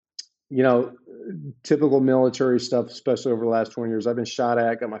you know, typical military stuff, especially over the last 20 years. I've been shot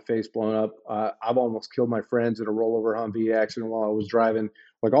at, got my face blown up. I've almost killed my friends in a rollover Humvee accident while I was driving.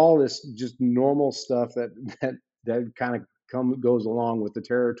 Like all this, just normal stuff that kind of goes along with the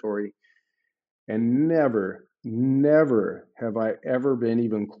territory. And never have I ever been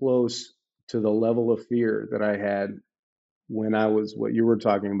even close to the level of fear that I had when I was what you were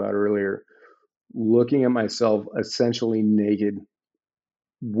talking about earlier, looking at myself essentially naked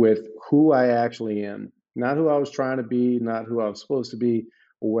with who I actually am, not who I was trying to be, not who I was supposed to be,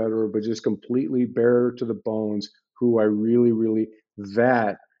 or whatever, but just completely bare to the bones who I really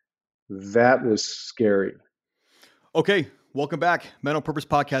that that was scary. Okay, welcome back. Men on Purpose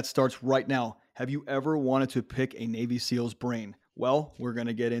podcast starts right now. Have you ever wanted to pick a Navy SEAL's brain? Well, we're going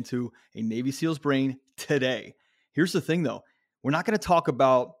to get into a Navy SEAL's brain today. Here's the thing though. We're not going to talk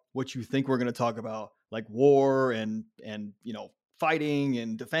about what you think we're going to talk about, like war and fighting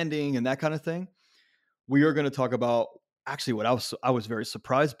and defending and that kind of thing. We are going to talk about actually what I was very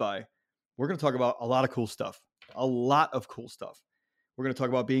surprised by. We're going to talk about a lot of cool stuff. A lot of cool stuff. We're going to talk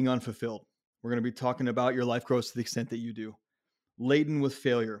about being unfulfilled. We're going to be talking about your life grows to the extent that you do. Laden with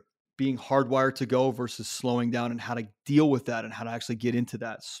failure, being hardwired to go versus slowing down, and how to deal with that and how to actually get into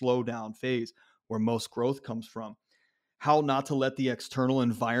that slow down phase where most growth comes from. How not to let the external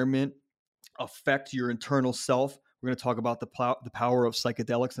environment affect your internal self. We're going to talk about the power of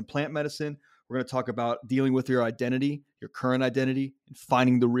psychedelics and plant medicine. We're going to talk about dealing with your identity, your current identity, and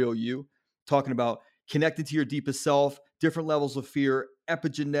finding the real you. Talking about connecting to your deepest self, different levels of fear,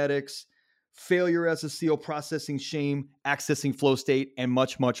 epigenetics, failure as a SEAL, processing shame, accessing flow state, and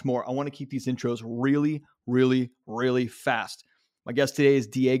much more. I want to keep these intros really fast. My guest today is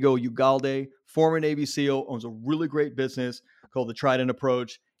Diego Ugalde, former Navy SEAL, owns a really great business called the Trident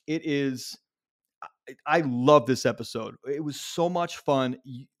Approach. I love this episode. It was so much fun.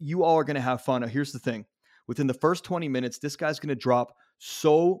 You all are going to have fun. Now, here's the thing. Within the first 20 minutes, this guy's going to drop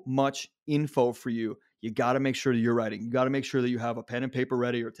so much info for you. You got to make sure that you're writing. You got to make sure that you have a pen and paper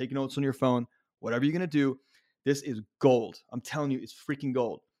ready or taking notes on your phone, whatever you're going to do. This is gold. I'm telling you, it's freaking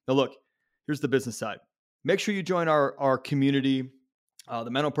gold. Now, look, here's the business side. Make sure you join our community,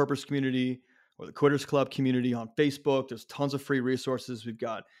 the Men on Purpose community or the Quitters Club community on Facebook. There's tons of free resources. We've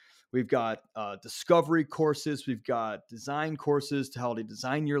got discovery courses. We've got design courses to how to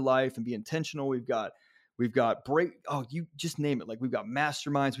design your life and be intentional. We've got you just name it. Like we've got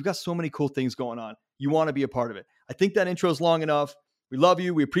masterminds. We've got so many cool things going on. You want to be a part of it. I think that intro is long enough. We love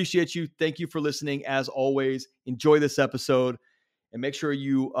you. We appreciate you. Thank you for listening. As always, enjoy this episode and make sure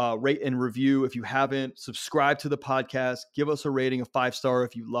you rate and review. If you haven't, subscribe to the podcast. Give us a rating of 5-star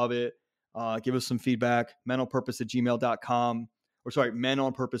if you love it. Give us some feedback. menonpurpose@gmail.com. Men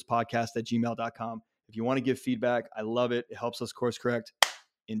on Purpose podcast at gmail.com. If you want to give feedback, I love it. It helps us course correct.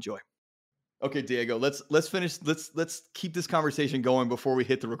 Enjoy. Okay, Diego, let's finish. Let's keep this conversation going before we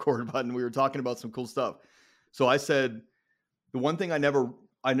hit the record button. We were talking about some cool stuff. So I said the one thing I never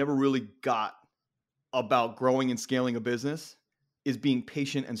really got about growing and scaling a business is being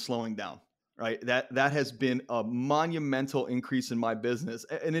patient and slowing down. Right? That has been a monumental increase in my business,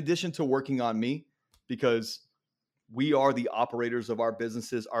 in addition to working on me, because we are the operators of our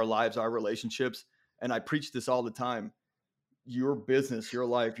businesses, our lives, our relationships. And I preach this all the time. Your business, your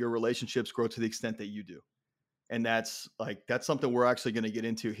life, your relationships grow to the extent that you do. And that's something we're actually going to get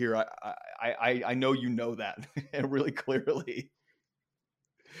into here. I know you know that really clearly.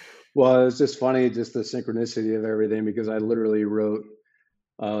 Well, it's just funny, just the synchronicity of everything, because I literally wrote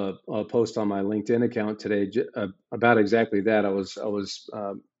a post on my LinkedIn account today about exactly that. I was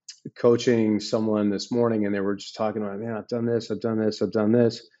coaching someone this morning, and they were just talking about, man, I've done this,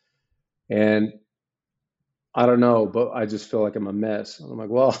 and I don't know, but I just feel like I'm a mess. And I'm like,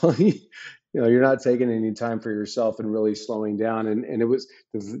 well, you're not taking any time for yourself and really slowing down. And it was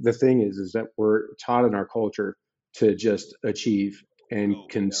the thing is that we're taught in our culture to just achieve and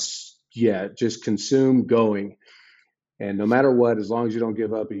just consume going. And no matter what, as long as you don't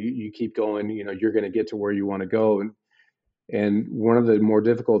give up, you keep going, you're going to get to where you want to go. And one of the more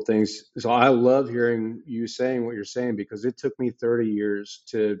difficult things, so I love hearing you saying what you're saying, because it took me 30 years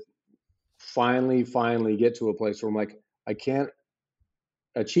to finally get to a place where I'm like, I can't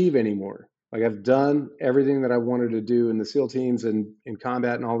achieve anymore. Like I've done everything that I wanted to do in the SEAL teams and in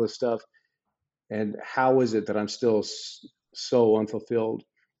combat and all this stuff. And how is it that I'm still so unfulfilled?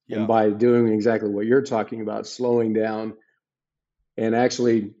 Yeah. And by doing exactly what you're talking about, slowing down and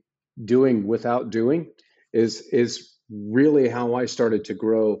actually doing without doing is really how I started to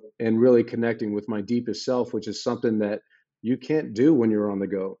grow and really connecting with my deepest self, which is something that you can't do when you're on the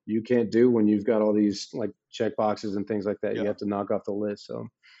go. You can't do when you've got all these like check boxes and things like that. Yeah. You have to knock off the list. So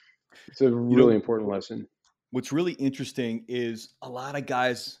It's a You really know, important lesson. what's really interesting is a lot of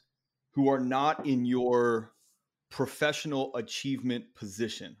guys who are not in your professional achievement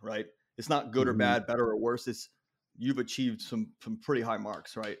position, right? It's not good or Hmm. bad, better or worse. It's you've achieved some pretty high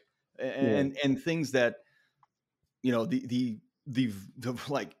marks, right? Yeah. And things that you know the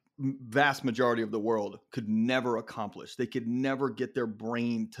like vast majority of the world could never accomplish. They could never get their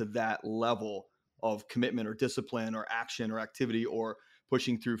brain to that level of commitment or discipline or action or activity or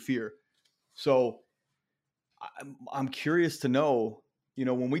pushing through fear. So I'm curious to know, you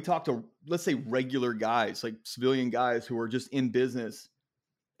know, when we talk to, let's say, regular guys, like civilian guys who are just in business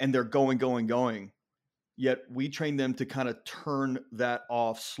and they're going, going, going, yet we train them to kind of turn that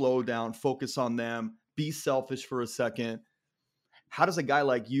off, slow down, focus on them, be selfish for a second. How does a guy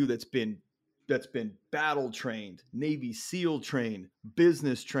like you that's been battle trained, Navy SEAL trained,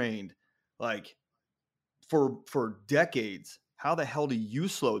 business trained, like for decades, how the hell do you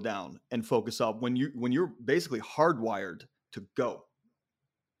slow down and focus up when you're basically hardwired to go?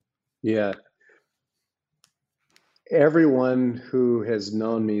 Yeah. Everyone who has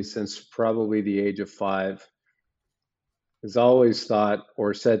known me since probably the age of 5 has always thought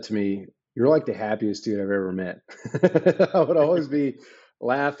or said to me, "You're like the happiest dude I've ever met." I would always be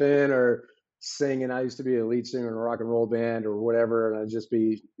laughing or singing. I used to be a lead singer in a rock and roll band or whatever, and I'd just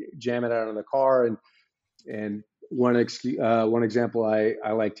be jamming out in the car. And one example I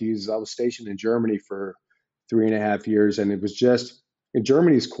like to use is I was stationed in Germany for 3.5 years, and it was just and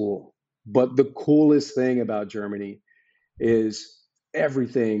Germany's cool, but the coolest thing about Germany is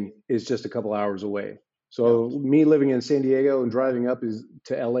everything is just a couple hours away. Yeah, So me living in San Diego and driving up is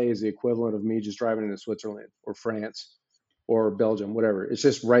to LA is the equivalent of me just driving into Switzerland or France or Belgium, whatever. It's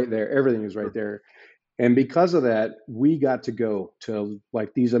just right there. Everything is right sure. there. And because of that, we got to go to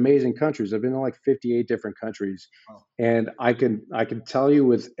like these amazing countries. I've been to like 58 different countries. Wow. And I can tell you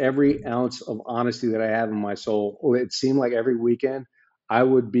with every ounce of honesty that I have in my soul, it seemed like every weekend I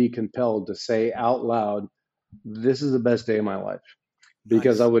would be compelled to say out loud, this is the best day of my life,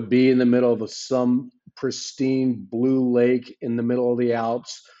 because I Nice. would be in the middle of some pristine blue lake in the middle of the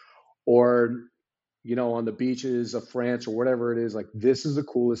Alps, or on the beaches of France or whatever it is. Like, this is the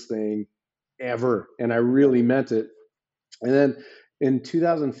coolest thing ever, and I Yeah, really meant it. And then in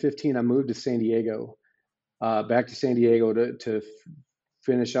 2015, I moved to San Diego, back to San Diego to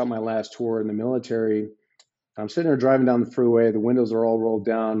finish out my last tour in the military. I'm sitting there driving down the freeway. The windows are all rolled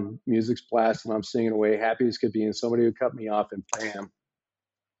down. Music's blasting. I'm singing away, happy as could be. And somebody would cut me off, and bam,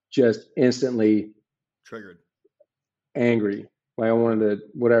 just instantly triggered. angry. Like, I wanted to,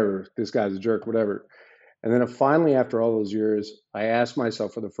 whatever, this guy's a jerk, whatever. And then finally, after all those years, I asked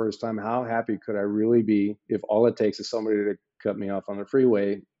myself for the first time, how happy could I really be if all it takes is somebody to cut me off on the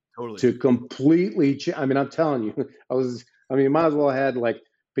freeway Totally. to completely I mean, I'm telling you, you might as well have had like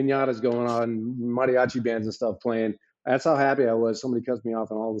pinatas going on, mariachi bands and stuff playing. That's how happy I was. Somebody cuts me off,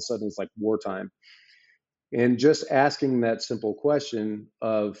 and all of a sudden it's like wartime. And just asking that simple question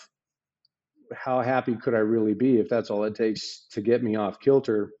of how happy could I really be if that's all it takes to get me off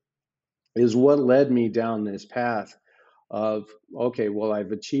kilter is what led me down this path of, okay, well,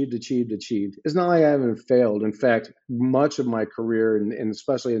 I've achieved. It's not like I haven't failed. In fact, much of my career, and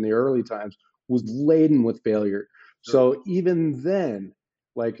especially in the early times, was laden with failure. Sure. So even then,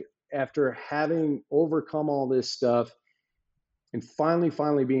 like, after having overcome all this stuff and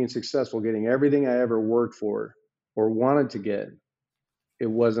finally being successful, getting everything I ever worked for or wanted to get, it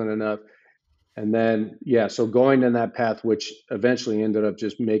wasn't enough. And then, yeah, so going in that path, which eventually ended up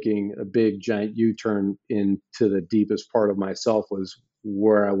just making a big giant U-turn into the deepest part of myself, was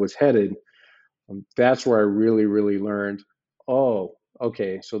where I was headed. That's where I really, really learned, oh,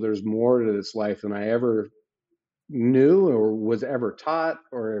 okay, so there's more to this life than I ever knew or was ever taught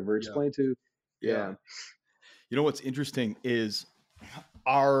or ever Yeah. explained to. Yeah. Yeah. You know what's interesting is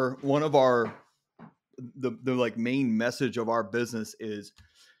our one of our the like main message of our business is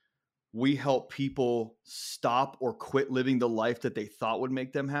we help people stop or quit living the life that they thought would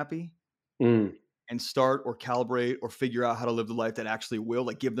make them happy Mm, and start or calibrate or figure out how to live the life that actually will,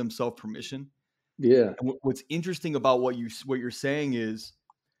 like give themselves permission. yeah. And what's interesting about what you're saying is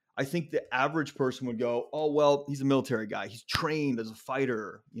I think the average person would go, "Oh well, he's a military guy. He's trained as a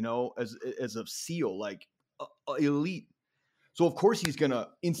fighter, you know, as a SEAL, like elite. So of course he's gonna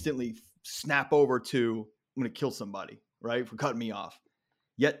instantly snap over to I'm gonna kill somebody, right, for cutting me off."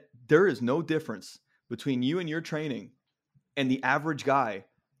 Yet there is no difference between you and your training and the average guy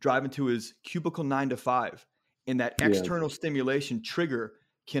driving to his cubicle 9 to 5. And that Yeah. external stimulation trigger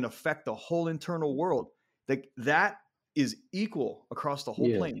can affect the whole internal world. Like that is equal across the whole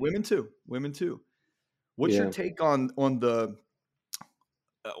Yeah. plane. Women too. Women too. What's your Yeah. take on the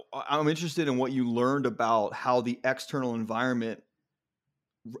I'm interested in what you learned about how the external environment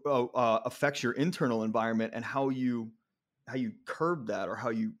affects your internal environment, and how you curbed that, or how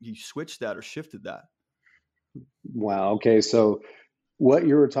you switched that or shifted that. Wow. Okay. So what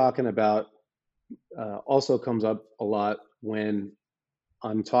you were talking about also comes up a lot when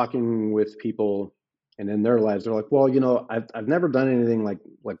I'm talking with people and in their lives. They're like, well, I've never done anything like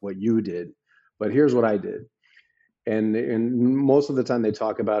what you did, but here's what I did. And most of the time they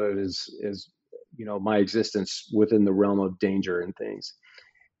talk about it as my existence within the realm of danger and things.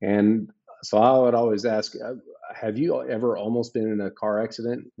 And so I would always ask, have you ever almost been in a car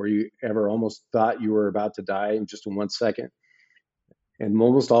accident where you ever almost thought you were about to die in just 1 second? And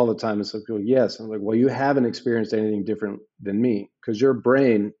almost all the time it's like, well, yes. I'm like, well, you haven't experienced anything different than me, because your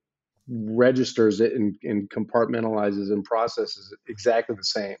brain registers it and compartmentalizes and processes it exactly the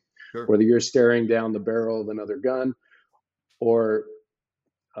same. Sure. Whether you're staring down the barrel of another gun, or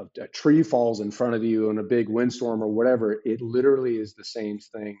a tree falls in front of you in a big windstorm or whatever, it literally is the same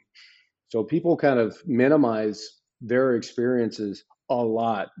thing. So people kind of minimize their experiences a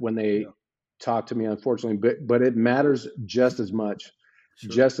lot when they Yeah. talk to me, unfortunately, but it matters just as much,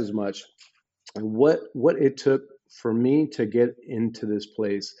 Sure. just as much. And what it took for me to get into this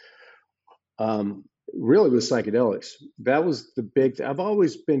place, um, really was psychedelics. That was the big thing. I've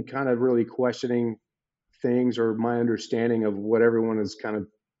always been kind of really questioning things, or my understanding of what everyone has kind of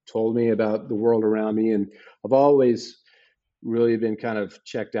told me about the world around me, and I've always really been kind of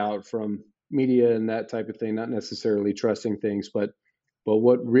checked out from media and that type of thing, not necessarily trusting things, but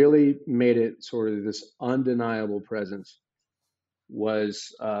what really made it sort of this undeniable presence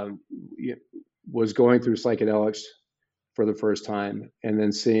was was going through psychedelics for the first time, and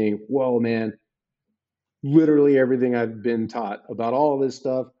then seeing, whoa, man, literally everything I've been taught about all this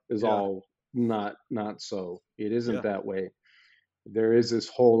stuff is Yeah. all not so. It isn't Yeah. that way. There is this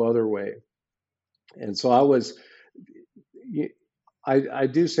whole other way. And so I was, I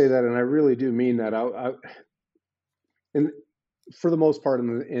do say that, and I really do mean that. And for the most part,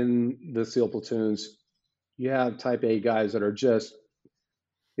 in the SEAL platoons, you have Type A guys that are just,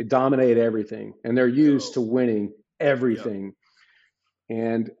 they dominate everything, and they're used Go. to winning Yeah. everything.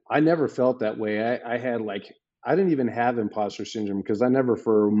 And I never felt that way. I had I didn't even have imposter syndrome, because I never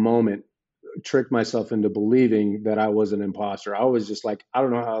for a moment tricked myself into believing that I was an imposter. I was just like, I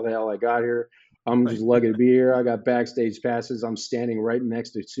don't know how the hell I got here. I'm Right. just lucky to be here. I got backstage passes. I'm standing right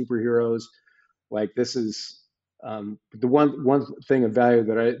next to superheroes. Like, this is the one thing of value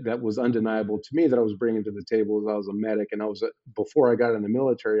that was undeniable to me that I was bringing to the table is I was a medic, and before I got in the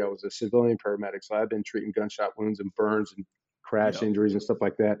military, I was a civilian paramedic. So I've been treating gunshot wounds and burns and crash Yeah. injuries and stuff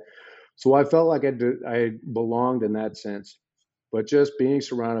like that. So I felt like I belonged in that sense. But just being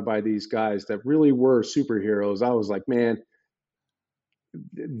surrounded by these guys that really were superheroes, I was like, man,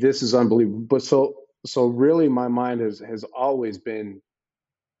 this is unbelievable. But so really, my mind has always been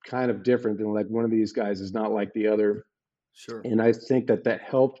kind of different than, like, one of these guys is not like the other. Sure. And I think that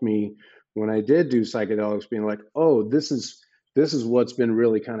helped me when I did do psychedelics, being like, oh, this is what's been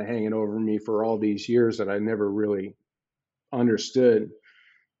really kind of hanging over me for all these years that I never really understood.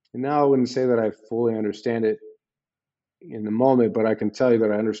 And now I wouldn't say that I fully understand it in the moment, but I can tell you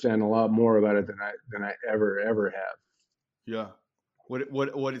that I understand a lot more about it than I ever have. Yeah.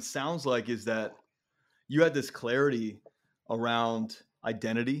 What it sounds like is that you had this clarity around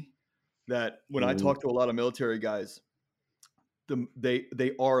identity, that when I Mhm. talk to a lot of military guys,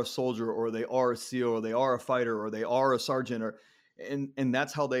 they are a soldier, or they are a SEAL, or they are a fighter, or they are a sergeant, or and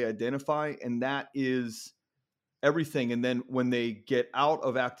that's how they identify, and that is everything. And then when they get out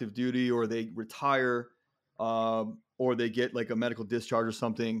of active duty, or they retire, or they get like a medical discharge or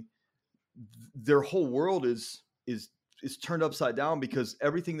something, their whole world is turned upside down, because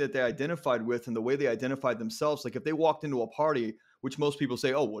everything that they identified with and the way they identified themselves, like if they walked into a party, which most people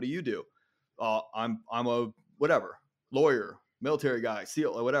say, oh, what do you do? I'm a whatever, lawyer, military guy,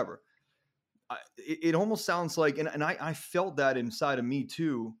 SEAL, or whatever. It almost sounds like, and I felt that inside of me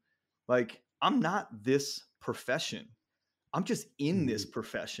too. Like, I'm not this profession. I'm just in this Mhm.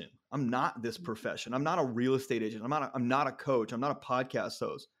 profession. I'm not this profession. I'm not a real estate agent. I'm not a coach. I'm not a podcast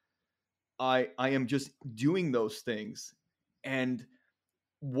host. I am just doing those things. And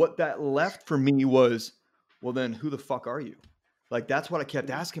what that left for me was, well, then who the fuck are you? Like, that's what I kept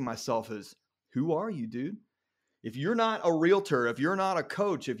asking myself is, who are you, dude? If you're not a realtor, if you're not a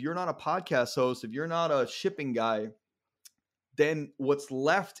coach, if you're not a podcast host, if you're not a shipping guy, then what's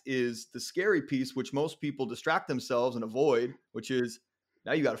left is the scary piece, which most people distract themselves and avoid, which is,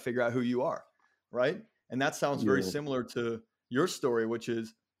 now you got to figure out who you are. Right. And that sounds very Yeah. similar to your story, which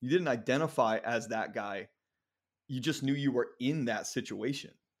is, you didn't identify as that guy. You just knew you were in that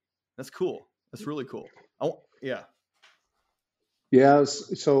situation. That's cool. That's really cool. Yeah. Yeah.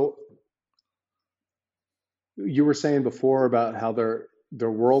 So you were saying before about how their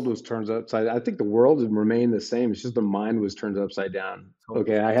world was turned upside. I think the world has remained the same. It's just the mind was turned upside down.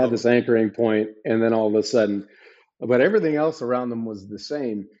 Totally. Okay, I had this Totally. anchoring point, and then all of a sudden, but everything else around them was the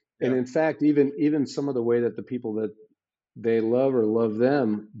same. And Yeah. in fact, even some of the way that the people that they love or love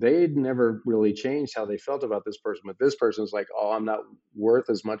them, they'd never really changed how they felt about this person. But this person's like, oh, I'm not worth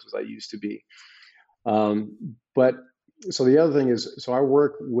as much as I used to be. But so the other thing is, so I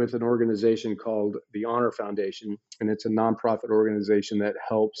work with an organization called the Honor Foundation, and it's a nonprofit organization that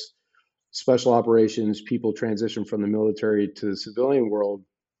helps special operations people transition from the military to the civilian world.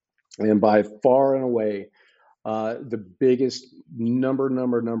 And by far and away, the biggest number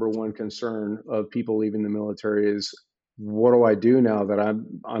one concern of people leaving the military is, what do I do now that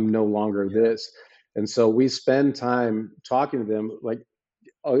I'm no longer Yeah. this? And so we spend time talking to them like,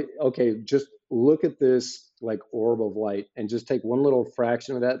 oh, okay, just look at this like orb of light and just take one little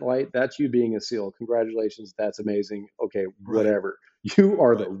fraction of that light. That's you being a SEAL. Congratulations. That's amazing. Okay, Right. whatever. You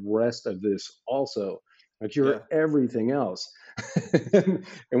are the Right. rest of this also. Like you're Yeah. everything else.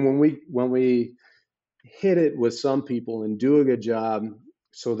 And when we hit it with some people and do a good job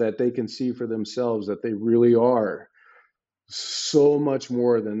so that they can see for themselves that they really are so much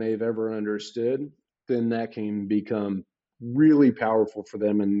more than they've ever understood, then that can become really powerful for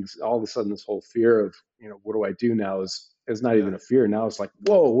them. And all of a sudden, this whole fear of, what do I do now is not Yeah. even a fear. Now it's like,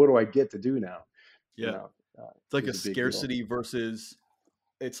 whoa, what do I get to do now? You Yeah. know, It's like a is a big deal. scarcity versus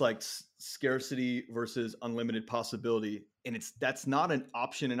it's like scarcity versus unlimited possibility, and that's not an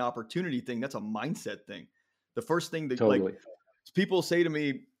option and opportunity thing. That's a mindset thing. The first thing that like Totally. people say to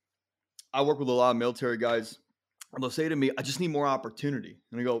me, I work with a lot of military guys, and they'll say to me, I just need more opportunity.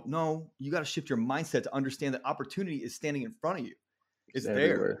 And I go, no, you got to shift your mindset to understand that opportunity is standing in front of you. It's It's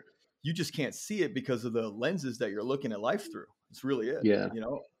there. everywhere. You just can't see it because of the lenses that you're looking at life through. It's really it, Yeah. you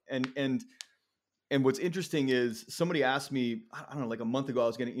know? And what's interesting is somebody asked me, I don't know, like a month ago, I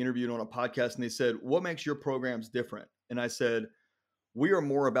was getting interviewed on a podcast and they said, what makes your programs different? And I said, we are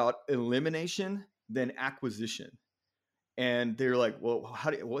more about elimination than acquisition. And they're like, well,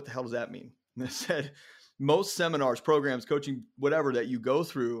 what the hell does that mean? And I said, most seminars, programs, coaching, whatever that you go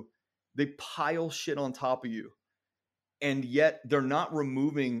through, they pile shit on top of you. And yet they're not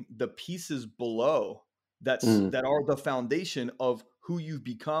removing the pieces below Mm. that are the foundation of who you've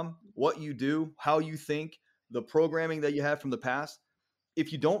become, what you do, how you think, the programming that you had from the past.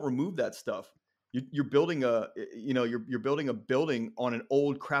 If you don't remove that stuff, you're building you're building a building on an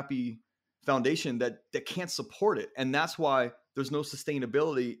old crappy foundation that can't support it. And that's why there's no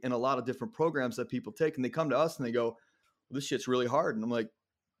sustainability in a lot of different programs that people take. And they come to us and they go, well, this shit's really hard. And I'm like,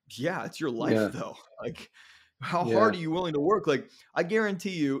 yeah, it's your life Yeah. though. Like, how Yeah. hard are you willing to work? Like, I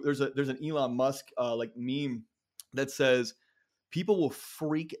guarantee you, there's an Elon Musk like meme that says people will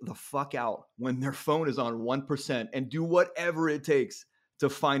freak the fuck out when their phone is on 1% and do whatever it takes to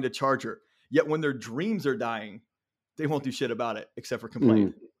find a charger. Yet when their dreams are dying, they won't do shit about it except for complain.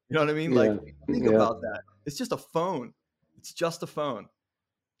 Mm. You know what I mean? Yeah. Like, think Yeah. about that. It's just a phone. It's just a phone.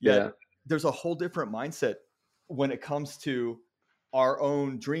 Yet Yeah. there's a whole different mindset when it comes to our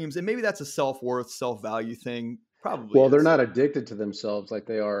own dreams. And maybe that's a self-worth, self-value thing. Probably Well, they're is. not addicted to themselves like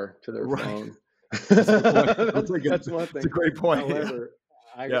they are to their Right. phone. That's a good point. That's one That's a thing. great point. Yeah. However,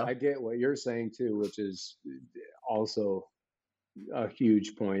 Yeah. I get what you're saying too, which is also a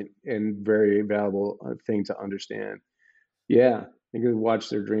huge point and very valuable thing to understand. Yeah, you can watch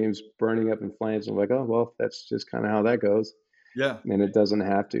their dreams burning up in flames and like, oh well, that's just kind of how that goes, Yeah. and it doesn't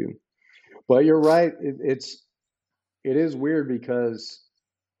have to. But you're right. It is weird because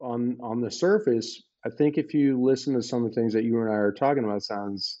on the surface, I think if you listen to some of the things that you and I are talking about, it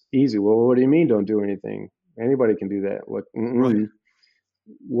sounds easy. Well, what do you mean don't do anything? Anybody can do that. Like, Right.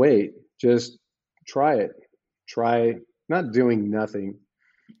 wait, just try it. Try not doing nothing,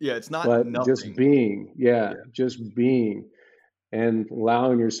 Yeah. It's not but just nothing. being. Yeah, Yeah. just being and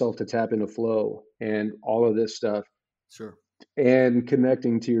allowing yourself to tap into flow and all of this stuff Sure. and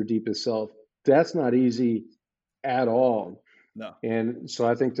connecting to your deepest self. That's not easy at all. No. And so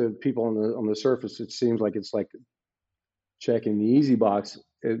I think to people on the surface, it seems like it's like checking the easy box.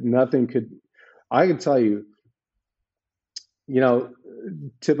 Nothing could. I can tell you, you know,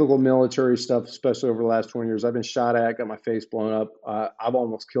 typical military stuff, especially over the last 20 years. I've been shot at, got my face blown up. I've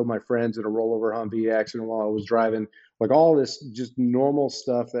almost killed my friends in a rollover Humvee accident while I was driving. Like all this, just normal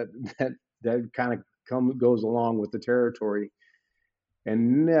stuff that kind of goes along with the territory.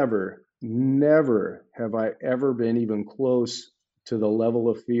 And never have I ever been even close to the level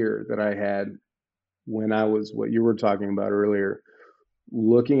of fear that I had when I was what you were talking about earlier,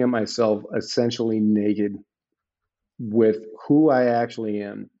 looking at myself essentially naked with who I actually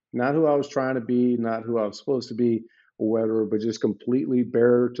am, not who I was trying to be, not who I was supposed to be, or whatever, but just completely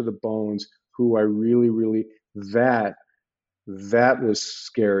bare to the bones who I really, really that that was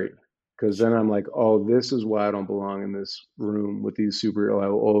scary because then Sure. I'm like, oh, this is why I don't belong in this room with these superhero.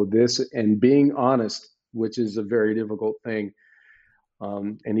 Oh, this and being honest, which is a very difficult thing,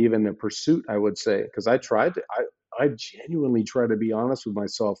 and even a pursuit, I would say, because I genuinely try to be honest with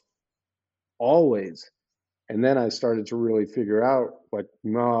myself always, and then I started to really figure out, like,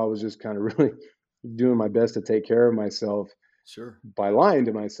 no, I was just kind of really doing my best to take care of myself Sure. by lying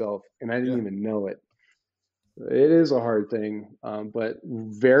to myself, and I didn't Yeah. even know it. It is a hard thing, but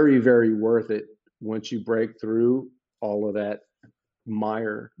very, very worth it once you break through all of that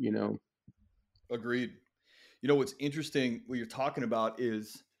mire, you know? Agreed. You know what's interesting? What you're talking about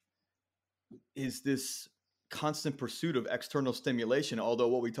is this constant pursuit of external stimulation. Although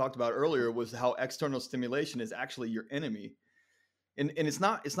what we talked about earlier was how external stimulation is actually your enemy, and it's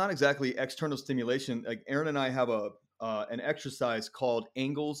not exactly external stimulation. Like Aaron and I have a an exercise called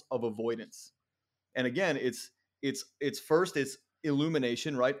angles of avoidance, and again, it's first it's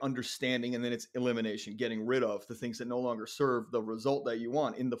illumination, right? Understanding, and then it's elimination, getting rid of the things that no longer serve the result that you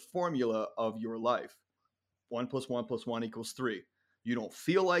want in the formula of your life. 1 + 1 + 1 = 3. You don't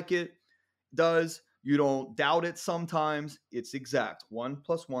feel like it does. You don't doubt it sometimes. It's exact. 1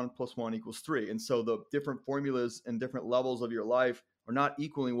 + 1 + 1 = 3. And so the different formulas and different levels of your life are not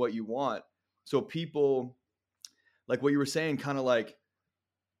equaling what you want. So people, like what you were saying, kind of like,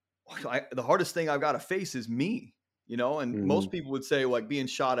 the hardest thing I've got to face is me, you know? And most Mhm. people would say, like, being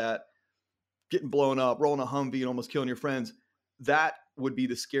shot at, getting blown up, rolling a Humvee and almost killing your friends. That would be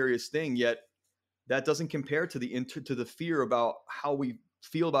the scariest thing. Yet that doesn't compare to to the fear about how we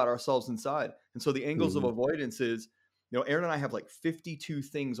feel about ourselves inside. And so the angles of Mhm. avoidance is, Aaron and I have like 52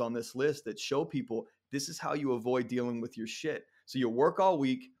 things on this list that show people this is how you avoid dealing with your shit. So you work all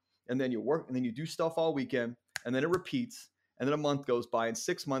week, and then you work, and then you do stuff all weekend, and then it repeats, and then a month goes by, and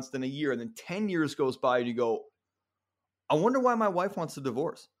 6 months, then a year, and then 10 years goes by, and you go, I wonder why my wife wants a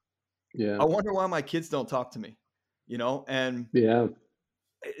divorce. Yeah. I wonder why my kids don't talk to me, Yeah. and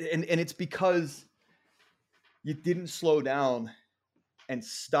it's because you didn't slow down and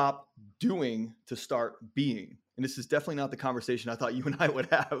stop doing to start being. And this is definitely not the conversation I thought you and I would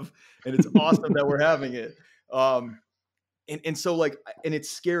have. And it's awesome that we're having it. And so like, and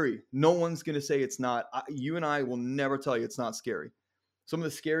it's scary. No one's going to say it's not. You and I will never tell you it's not scary. Some of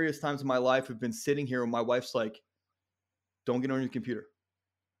the scariest times of my life have been sitting here and my wife's like, don't get on your computer.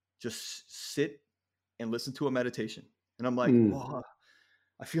 Just sit and listen to a meditation. And I'm like, Mm. well,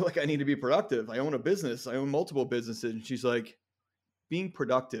 I feel like I need to be productive. I own a business. I own multiple businesses. And she's like, being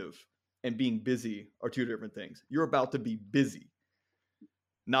productive and being busy are two different things. You're about to be busy,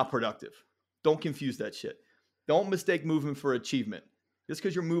 not productive. Don't confuse that shit. Don't mistake movement for achievement. Just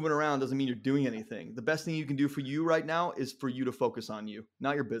because you're moving around doesn't mean you're doing anything. The best thing you can do for you right now is for you to focus on you,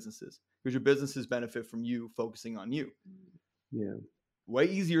 not your businesses, because your businesses benefit from you focusing on you. Yeah. Way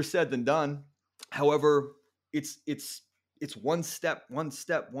easier said than done. However, it's one step, one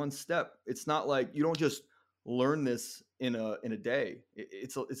step, one step. It's not like you don't just learn this in a day.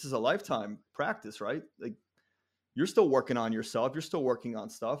 It's just a lifetime practice, right? Like you're still working on yourself, you're still working on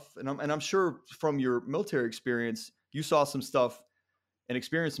stuff, and I'm sure from your military experience, you saw some stuff and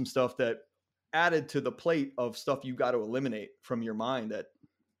experienced some stuff that added to the plate of stuff you got to eliminate from your mind that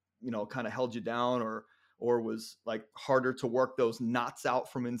kind of held you down or was like harder to work those knots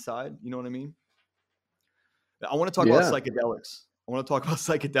out from inside. You know what I mean? I want to talk about Yeah. psychedelics. I want to talk about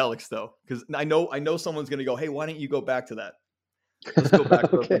psychedelics though, because I know someone's going to go, "Hey, why don't you go back to that? Let's go back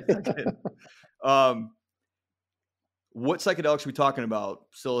to those for Okay. a second." Um, what psychedelics are we talking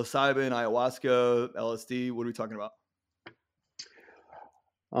about? Psilocybin, ayahuasca, LSD? What are we talking about?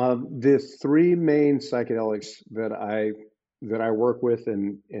 The three main psychedelics that I work with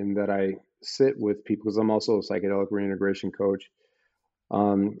and that I sit with people, because I'm also a psychedelic reintegration coach,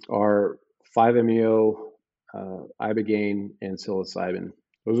 are 5-MeO, ibogaine, and psilocybin.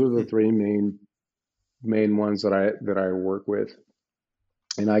 Those are the Hmm. three main ones that I work with.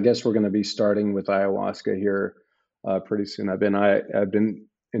 And I guess we're going to be starting with ayahuasca here pretty soon. I've been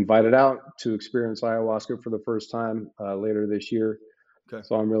invited out to experience ayahuasca for the first time later this year, Okay.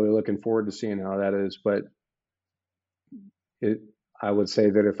 so I'm really looking forward to seeing how that is. But it, I would say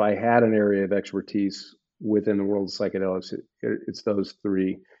that if I had an area of expertise within the world of psychedelics, it's those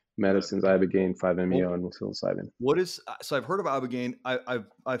three Okay. medicines: ibogaine, Well, 5-MeO, and psilocybin. what is so? I've heard of ibogaine.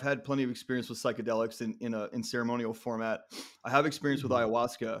 I've had plenty of experience with psychedelics in ceremonial format. I have experience with Mhm.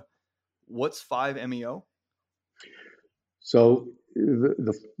 ayahuasca. What's 5-MeO? So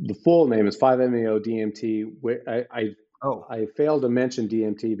the full name is 5-MeO DMT. Oh, I failed to mention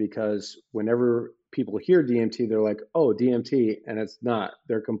DMT because whenever people hear DMT, they're like, "Oh, DMT," and it's not.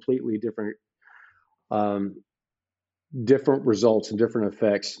 They're completely um, different results and different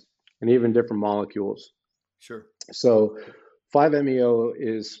effects, and even different molecules. sure. So 5-MeO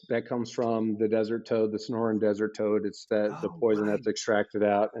is that comes from the desert toad, the Sonoran desert toad. It's the Oh, poison right. that's extracted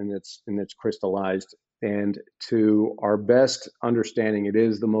out and it's crystallized. And to our best understanding, it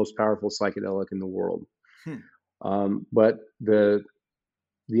is the most powerful psychedelic in the world. Hmm. But the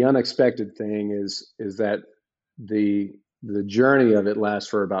unexpected thing is that the journey of it lasts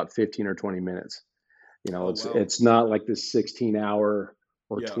for about 15 or 20 minutes. You know, Oh, wow. it's not like this 16-hour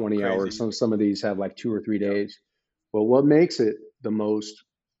or Yeah, 20 hours. crazy. Some of these have like 2 or 3 Yep. days. But what makes it the most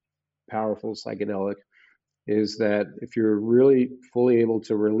powerful psychedelic is that if you're really fully able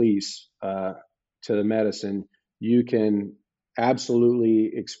to release to the medicine, you can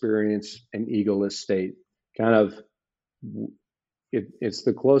absolutely experience an egoless state. Kind of, it's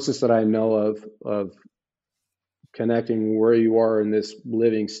the closest that I know of connecting where you are in this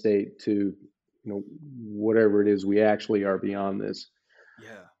living state to, whatever it is we actually are beyond this.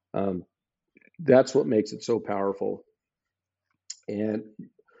 Yeah. Um, that's what makes it so powerful. And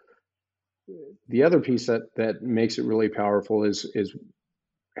the other piece that makes it really powerful is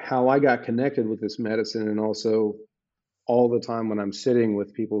how I got connected with this medicine, and also all the time when I'm sitting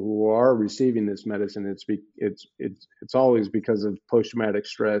with people who are receiving this medicine, it's always because of post traumatic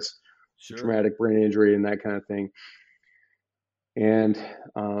stress, Sure. traumatic brain injury, and that kind of thing. And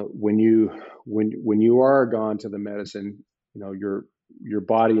when you are gone to the medicine, your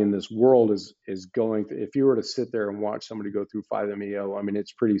body in this world is going through, if you were to sit there and watch somebody go through 5-MeO, I mean,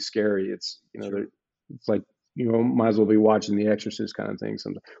 it's pretty scary. Sure. It's like, might as well be watching The Exorcist kind of thing.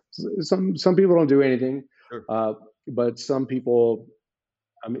 Some people don't do anything, Sure. uh, but some people,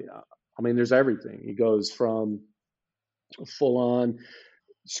 I mean, there's everything. He goes from full on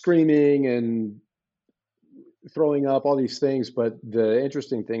screaming and throwing up, all these things. But the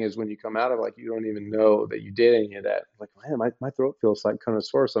interesting thing is when you come out of, like, you don't even know that you did any of that. Like, man, my throat feels like kind of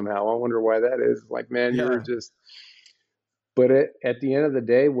sore somehow. I wonder why that is. Like, man, you were Yeah. just. But at the end of the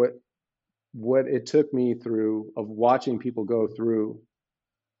day, what it took me through of watching people go through,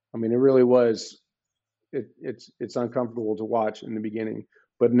 I mean, it really was. It's uncomfortable to watch in the beginning,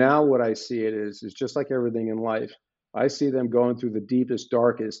 but now what I see it is just like everything in life. I see them going through the deepest,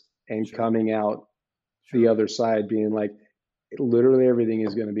 darkest, and Sure. coming out the Sure. other side being like, literally everything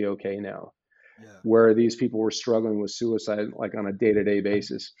is going to be okay now. Yeah. Where these people were struggling with suicide like on a day-to-day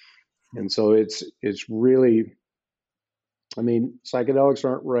basis. Hmm. And so it's really, I mean, psychedelics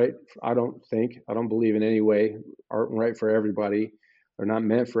aren't right. I don't believe in any way aren't right for everybody. They're not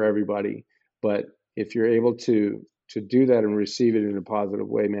meant for everybody. But if you're able to do that and receive it in a positive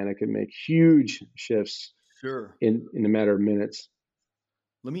way, man, it can make huge shifts Sure. in a matter of minutes.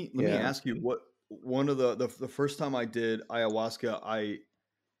 Let me Yeah. ask you what one of the first time I did ayahuasca,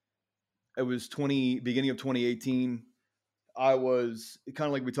 it was 20 beginning of 2018. I was kind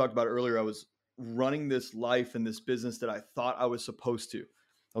of like we talked about earlier. I was running this life and this business that I thought I was supposed to.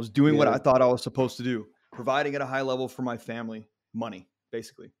 I was doing what Yeah. I thought I was supposed to do, providing at a high level for my family, money,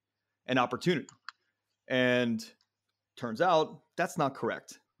 basically, and opportunity. And turns out that's not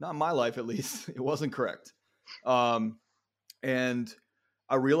correct. Not in my life, at least. It wasn't correct. Um, and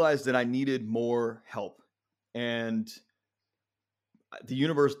I realized that I needed more help. And the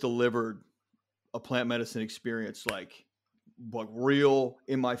universe delivered a plant medicine experience like real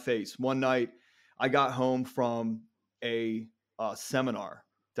in my face. One night, I got home from a seminar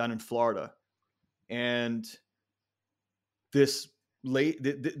down in Florida, and this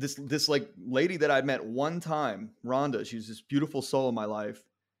this like lady that I'd met one time, Rhonda. She was this beautiful soul in my life.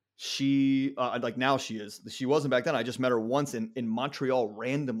 She like now she is. She wasn't back then. I just met her once in Montreal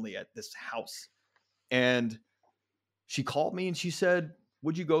randomly at this house, and she called me and she said,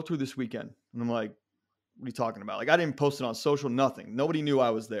 "Would you go through this weekend?" And I'm like, "What are you talking about?" Like I didn't post it on social, nothing. Nobody knew I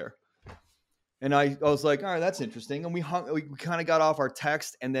was there. And I was like, all right, that's interesting. And we kind of got off our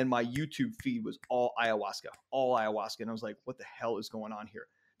text, and then my YouTube feed was all ayahuasca, all ayahuasca. And I was like, what the hell is going on here?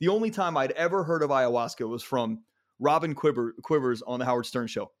 The only time I'd ever heard of ayahuasca was from Robin Quivers on the Howard Stern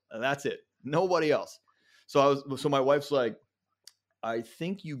show. That's it. Nobody else. So my wife's like, I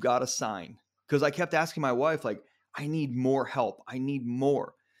think you got a sign. Because I kept asking my wife, like, I need more help. I need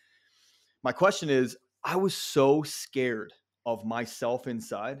more. My question is, I was so scared of myself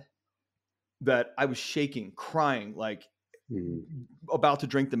inside that I was shaking, crying, like Mhm. about to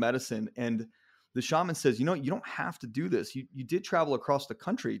drink the medicine. And The shaman says, you know, you don't have to do this. You did travel across the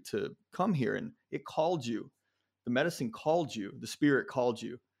country to come here, and it called you. The medicine called you. The spirit called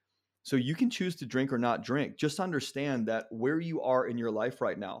you. So you can choose to drink or not drink. Just understand that where you are in your life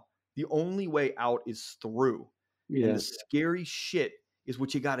right now, the only way out is through. And Yeah. the scary shit is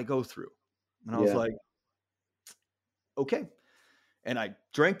what you got to go through. And I was Yeah. like, okay. And I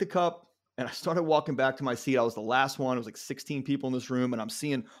drank the cup and I started walking back to my seat. I was the last one. It was like 16 people in this room. And I'm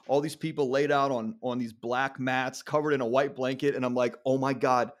seeing all these people laid out on these black mats covered in a white blanket. And I'm like, oh my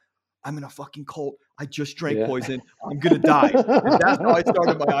God, I'm in a fucking cult. I just drank Yeah. poison. I'm going to die. And that's how I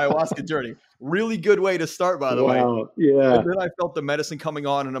started my ayahuasca journey. Really good way to start, by the way. Wow. Yeah. And then I felt the medicine coming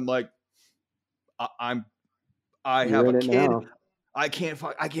on and I'm like, I You're have a in it kid. now. I can't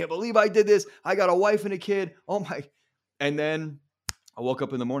believe I did this. I got a wife and a kid. Oh my. And then I woke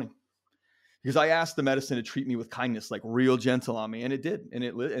up in the morning because I asked the medicine to treat me with kindness, like real gentle on me. And it did. And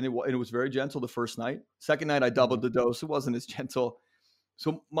it was very gentle the first night. Second night, I doubled the dose. It wasn't as gentle.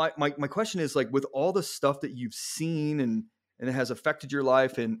 So my question is, like, with all the stuff that you've seen and it has affected your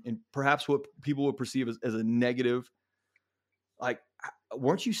life and perhaps what people would perceive as a negative, like,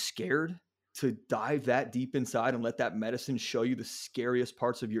 weren't you scared to dive that deep inside and let that medicine show you the scariest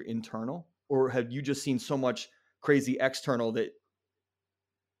parts of your internal? Or have you just seen so much crazy external that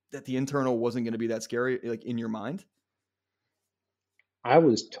the internal wasn't going to be that scary, like, in your mind? I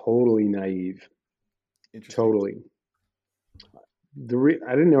was totally naive. Interesting. Totally.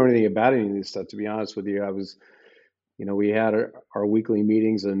 I didn't know anything about any of this stuff, to be honest with you. I was, we had our weekly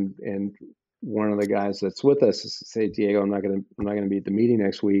meetings, and one of the guys that's with us say, Diego, I'm not gonna be at the meeting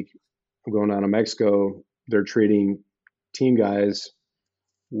next week. I'm going down to Mexico. They're treating team guys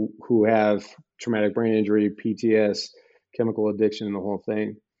who have traumatic brain injury, PTS, chemical addiction, and the whole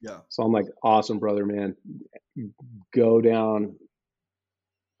thing. Yeah. So I'm like, awesome, brother, man. Go down.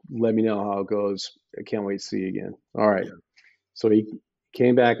 Let me know how it goes. I can't wait to see you again. All right. Yeah. So he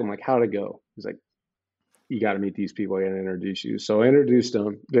came back. I'm like, how'd it go? He's like, you got to meet these people. I got to introduce you. So I introduced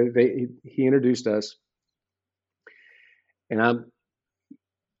them. He introduced us, and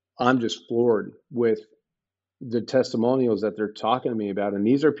I'm just floored with the testimonials that they're talking to me about. And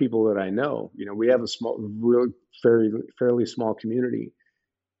these are people that I know. We have a small, really fairly small community,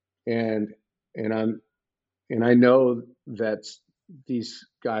 and I know that these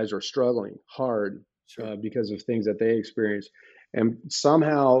guys are struggling hard. Sure. Because of things that they experience, and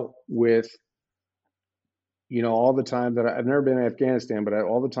somehow with all the time that I've never been in Afghanistan, but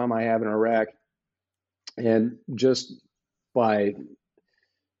all the time I have in Iraq, and just by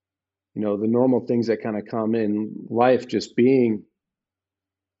the normal things that kind of come in life, just being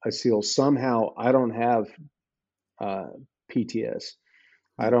a SEAL, somehow I don't have PTS.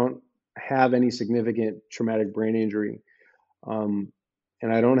 I don't have any significant traumatic brain injury, and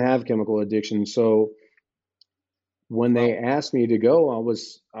I don't have chemical addiction. So when they asked me to go, I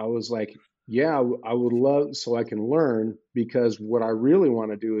was like, yeah, I would love, so I can learn, because what I really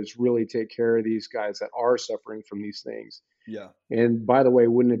want to do is really take care of these guys that are suffering from these things. Yeah. And by the way,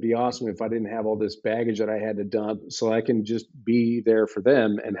 wouldn't it be awesome if I didn't have all this baggage that I had to dump, so I can just be there for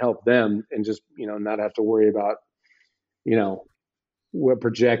them and help them, and just, not have to worry about, what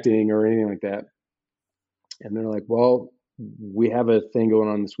projecting or anything like that. And they're like, well, we have a thing going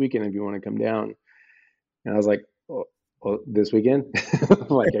on this weekend if you want to come down. And I was like, well, this weekend? I'm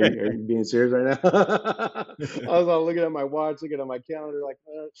like, are you being serious right now? I was all looking at my watch, looking at my calendar, like,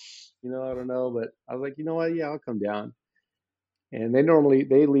 I don't know. But I was like, you know what? Yeah, I'll come down. And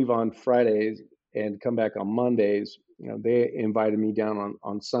they leave on Fridays and come back on Mondays. They invited me down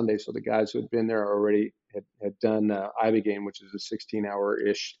on Sunday. So the guys who had been there already had done Ibogaine, which is a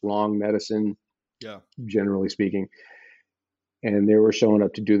 16-hour-ish long medicine, Yeah. generally speaking. And they were showing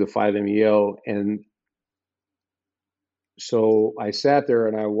up to do the 5-MeO. And so I sat there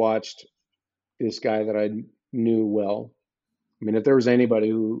and I watched this guy that I knew well. I mean, if there was anybody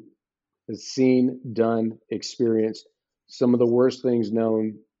who has seen, done, experienced some of the worst things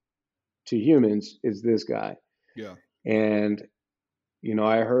known to humans, is this guy. Yeah. And,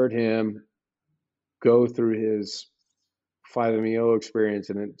 I heard him go through his 5-MeO experience,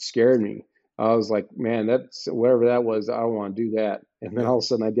 and it scared me. I was like, man, that's whatever that was. I don't want to do that. And then all of a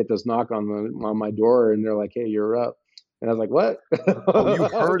sudden I get this knock on my door, and they're like, hey, you're up. And I was like, what? Oh, you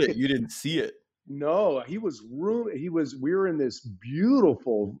heard it. You didn't see it. No, we were in this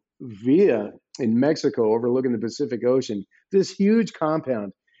beautiful villa in Mexico overlooking the Pacific Ocean, this huge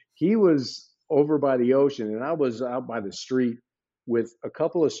compound. He was over by the ocean, and I was out by the street with a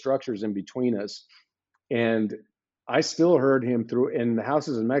couple of structures in between us. And I still heard him through, and the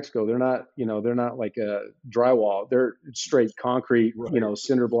houses in Mexico, they're not like a drywall. They're straight concrete, Right.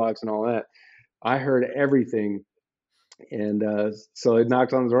 Cinder blocks and all that. I heard everything. And so it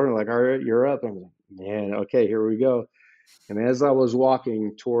knocked on the door and like, all right, you're up. I'm like, man, okay, here we go. And as I was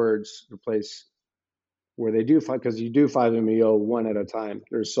walking towards the place where they do five, because you do 5-MeO one at a time.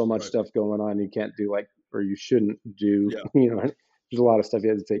 There's so much Right. stuff going on you can't do like, or you shouldn't do. Yeah. There's a lot of stuff you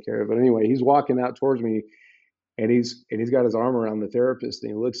have to take care of. But anyway, he's walking out towards me, and he's got his arm around the therapist,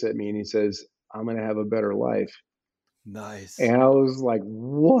 and he looks at me and he says, "I'm gonna have a better life." Nice. And I was like,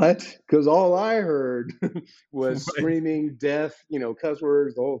 "What?" Because all I heard was Right. screaming, death, cuss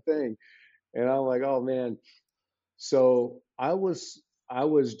words, the whole thing. And I'm like, "Oh man." So I was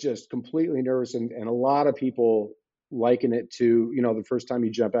just completely nervous, and a lot of people liken it to the first time you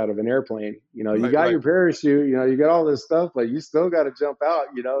jump out of an airplane. You Right. got Right. your parachute, you got all this stuff, but you still got to jump out.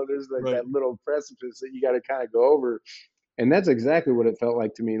 There's like Right. that little precipice that you got to kind of go over, and that's exactly what it felt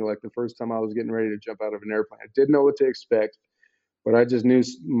like to me. Like the first time I was getting ready to jump out of an airplane, I didn't know what to expect, but I just knew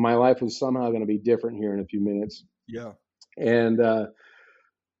my life was somehow going to be different here in a few minutes. Yeah. And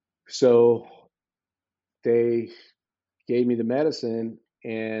so they gave me the medicine,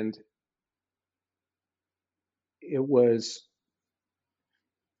 and it was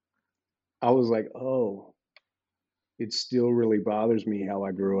I was like, oh, it still really bothers me how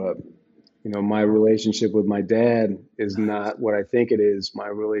I grew up. My Oh, relationship with my dad is nice. not what I think it is. My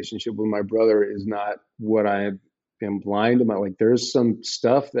relationship with my brother is not what I am blind about. Like, there's some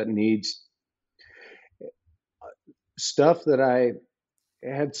stuff that I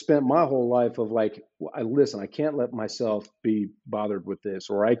had spent my whole life of like, listen, I can't let myself be bothered with this,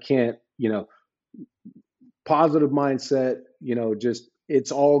 or I can't, positive mindset, just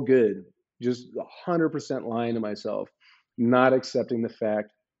it's all good. Just 100% lying to myself, not accepting the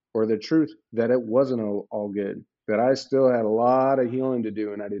fact or the truth that it wasn't all good, that I still had a lot of healing to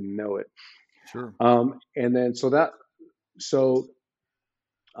do and I didn't know it. Sure. And then so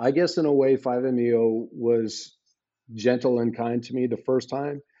I guess in a way, 5-MeO was gentle and kind to me the first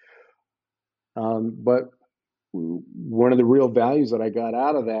time. But one of the real values that I got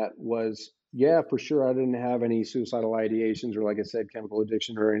out of that was, yeah, for sure, I didn't have any suicidal ideations or, like I said, chemical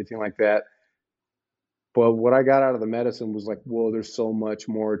addiction or anything like that. But what I got out of the medicine was like, whoa, there's so much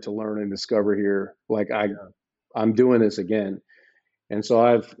more to learn and discover here. Like Yeah. I'm doing this again. And so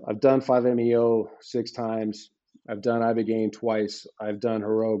I've done 5-MeO 6 times. I've done ibogaine twice. I've done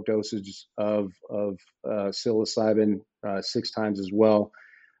heroic dosages of psilocybin 6 times as well.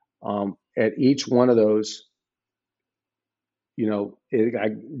 At each one of those, it got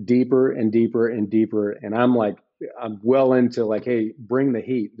deeper and deeper and deeper. And I'm well into like, hey, bring the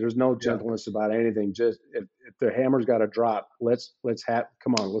heat. There's no Yeah. gentleness about anything. Just if the hammer's got to drop,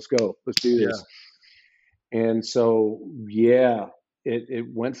 come on, let's go, let's do Yeah. this. And so, yeah, it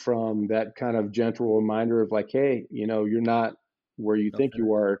went from that kind of gentle reminder of like, hey, you're not where you think Okay.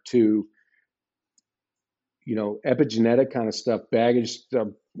 you are, to epigenetic kind of stuff, baggage stuff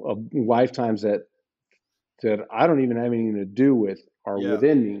of lifetimes that I don't even have anything to do with are Yeah.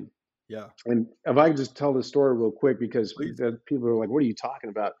 within me. Yeah. And if I could just tell the story real quick, because Please. the people are like, "What are you talking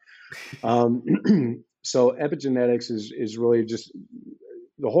about?" Um, so epigenetics is really just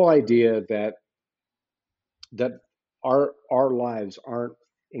the whole idea that our lives aren't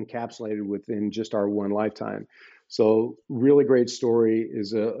encapsulated within just our one lifetime. So really great story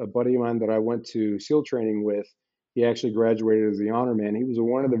is a buddy of mine that I went to SEAL training with. He actually graduated as the honor man. He was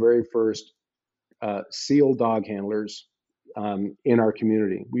one of the very first SEAL dog handlers in our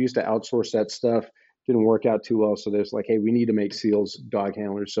community. We used to outsource that stuff. Didn't work out too well. So there's like, hey, we need to make SEALs dog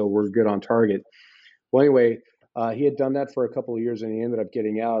handlers so we're good on target. Well, anyway, he had done that for a couple of years and he ended up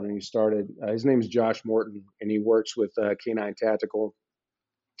getting out and he started. His name is Josh Morton and he works with Canine Tactical.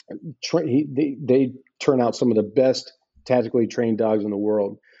 They turn out some of the best tactically trained dogs in the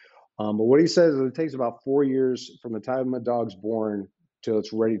world. But what he says is it takes about 4 years from the time a dog's born till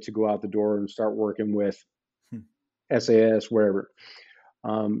it's ready to go out the door and start working with Hmm. SAS, wherever,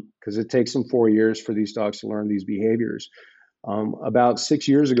 because it takes them 4 years for these dogs to learn these behaviors. About 6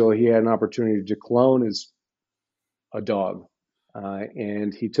 years ago, he had an opportunity to clone a dog.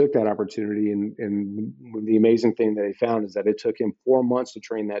 And he took that opportunity. And the amazing thing that he found is that it took him 4 months to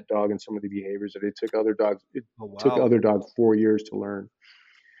train that dog in some of the behaviors that it Oh, took wow. other dogs 4 years to learn.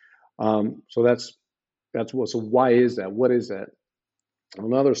 So that's what. So why is that? What is that?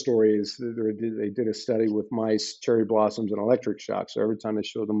 Another story is they did a study with mice, cherry blossoms, and electric shock. So every time they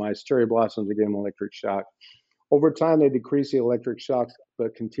showed the mice cherry blossoms, they gave them electric shock. Over time, they decreased the electric shock,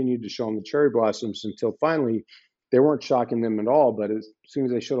 but continued to show them the cherry blossoms until finally they weren't shocking them at all. But as soon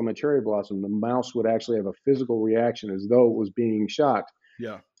as they showed them a cherry blossom, the mouse would actually have a physical reaction as though it was being shocked.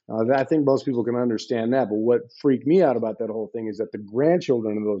 Yeah. I think most people can understand that. But what freaked me out about that whole thing is that the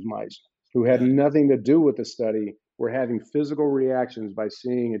grandchildren of those mice who had Yeah. nothing to do with the study were having physical reactions by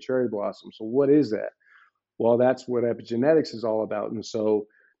seeing a cherry blossom. So what is that? Well, that's what epigenetics is all about. And so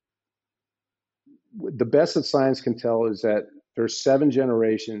the best that science can tell is that there's 7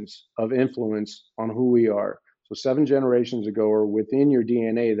 generations of influence on who we are. So 7 generations ago are within your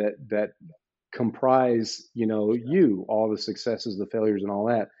DNA that comprise, you, all the successes, the failures, and all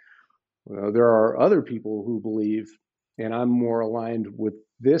that. There are other people who believe, and I'm more aligned with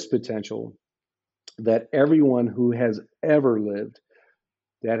this potential, that everyone who has ever lived,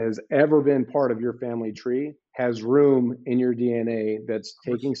 that has ever been part of your family tree, has room in your DNA that's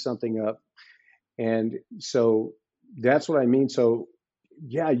taking something up. And so that's what I mean. So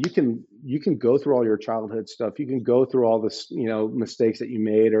yeah, you can go through all your childhood stuff. You can go through all this, mistakes that you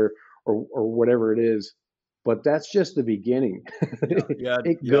made or whatever it is. But that's just the beginning. Yeah. Yeah.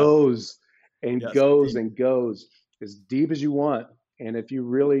 It Yeah. goes and Yes. goes Deep. and goes as deep as you want. And if you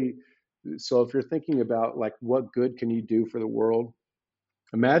really, so if you're thinking about like what good can you do for the world,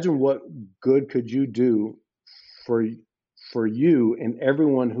 imagine what good could you do for for you and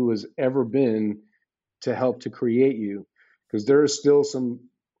everyone who has ever been to help to create you, because there is still some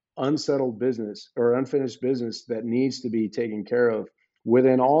unsettled business or unfinished business that needs to be taken care of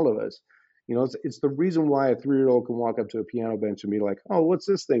within all of us. It's the reason why a 3-year-old can walk up to a piano bench and be like, oh, what's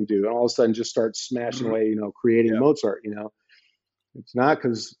this thing do, and all of a sudden just start smashing away, creating Yeah. Mozart. It's not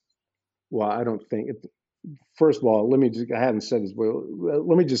because, well, I don't think it, first of all, I haven't said this, but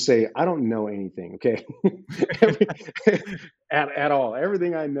let me just say, I don't know anything, okay? Every, at all.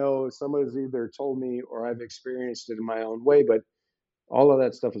 Everything I know, somebody's either told me or I've experienced it in my own way, but all of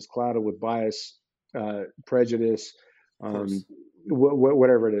that stuff is clouded with bias, prejudice, Of course. um,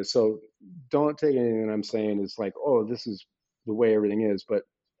 whatever it is. So don't take anything that I'm saying as like, oh, this is the way everything is. But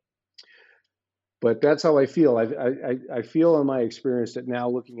that's how I feel. I feel in my experience that now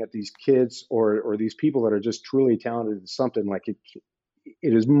looking at these kids or these people that are just truly talented in something, like it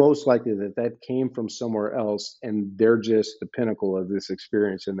is most likely that came from somewhere else and they're just the pinnacle of this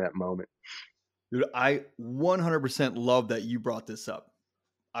experience in that moment. Dude, I 100% love that you brought this up.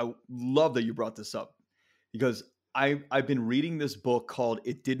 I love that you brought this up because I've been reading this book called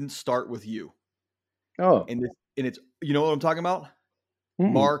 "It Didn't Start with You," Oh, and it's you know what I'm talking about?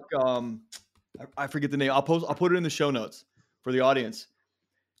 mm-mm. Mark, I forget the name. I'll put it in the show notes for the audience.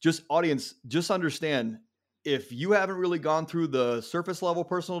 Just understand, if you haven't really gone through the surface level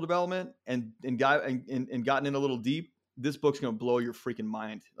personal development and gotten in a little deep, this book's gonna blow your freaking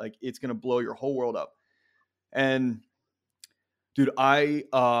mind. Like, it's gonna blow your whole world up. And dude, I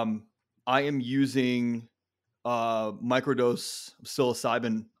am using microdose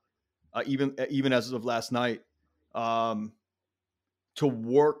psilocybin, even as of last night, um, to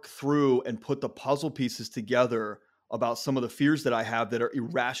work through and put the puzzle pieces together about some of the fears that I have that are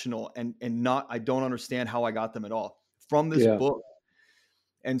irrational and not, I don't understand how I got them at all from this Yeah. book.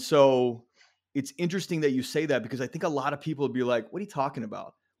 And so it's interesting that you say that, because I think a lot of people would be like, what are you talking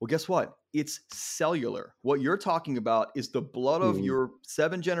about? Well, guess what? It's cellular. What you're talking about is the blood of Mm. your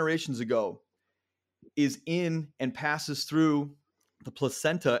 7 generations ago is in and passes through the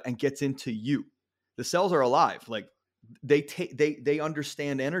placenta and gets into you. The cells are alive. Like, they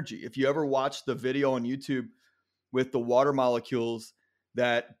understand energy. If you ever watch the video on YouTube with the water molecules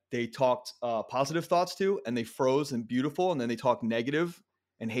that they talked positive thoughts to, and they froze and beautiful, and then they talk negative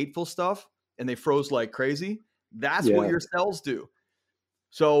and hateful stuff, and they froze like crazy. That's what Yeah. your cells do.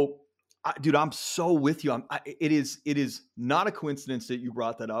 So, dude, I'm so with you. It is not a coincidence that you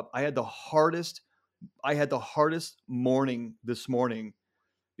brought that up. I had the hardest morning this morning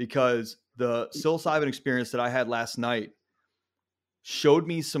because the psilocybin experience that I had last night showed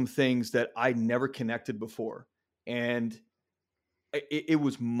me some things that I never connected before. And it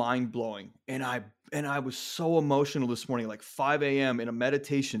was mind blowing. And I was so emotional this morning, like 5 a.m. in a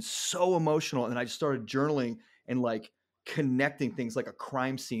meditation, so emotional. And I just started journaling and like connecting things like a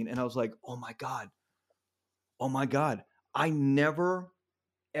crime scene. And I was like, oh my God. I never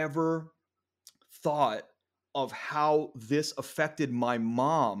ever thought of how this affected my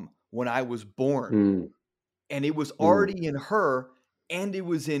mom when I was born. Mm. And it was Mm. already in her and it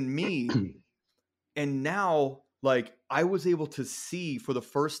was in me. And now, like, I was able to see for the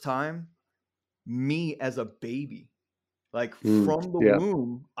first time me as a baby. Like, Mm. from the Yeah.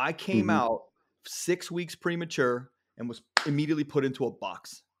 womb, I came Hmm. out 6 weeks premature and was immediately put into a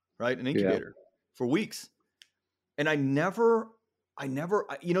box, right? An Yeah. incubator for weeks. And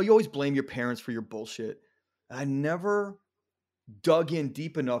you always blame your parents for your bullshit. I never dug in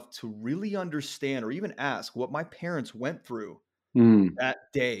deep enough to really understand or even ask what my parents went through Mm.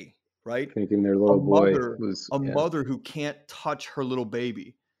 that day, right? Thinking their A little boy mother, was, a yeah. mother who can't touch her little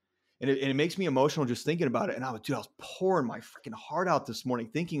baby. And it makes me emotional just thinking about it. And I was pouring my freaking heart out this morning,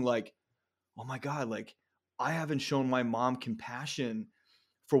 thinking like, oh my God, like I haven't shown my mom compassion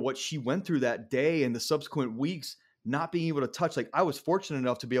for what she went through that day and the subsequent weeks, not being able to touch. Like I was fortunate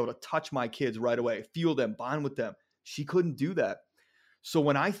enough to be able to touch my kids right away, feel them, bond with them. She couldn't do that. So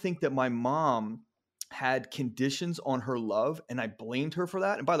when I think that my mom had conditions on her love and I blamed her for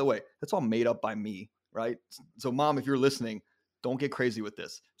that, and by the way, that's all made up by me, right? So mom, if you're listening, don't get crazy with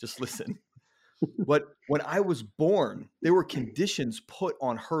this. Just listen. But when I was born, there were conditions put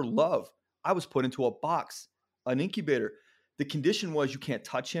on her love. I was put into a box, an incubator. The condition was you can't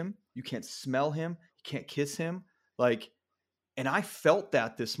touch him, you can't smell him, you can't kiss him. Like, and I felt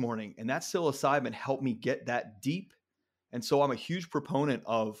that this morning, and that psilocybin helped me get that deep. And so I'm a huge proponent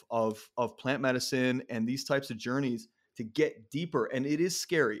of plant medicine and these types of journeys to get deeper. And it is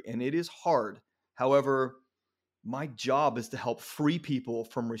scary and it is hard. However, my job is to help free people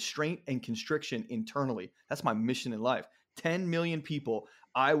from restraint and constriction internally. That's my mission in life. 10 million people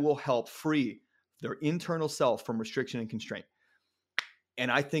I will help free their internal self from restriction and constraint. And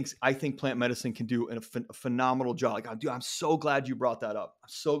I think plant medicine can do a phenomenal job. Like, dude, I'm so glad you brought that up. I'm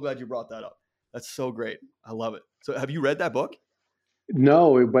so glad you brought that up. That's so great. I love it. So have you read that book?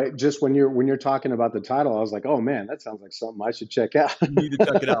 No, but just when you're talking about the title, I was like, oh man, that sounds like something I should check out. You need to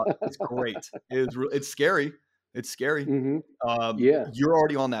check it out. It's great. It's scary. It's scary. Hmm. Yeah. You're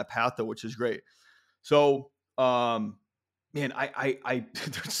already on that path though, which is great. So, man, I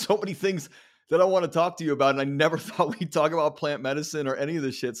there's so many things that I want to talk to you about, and I never thought we'd talk about plant medicine or any of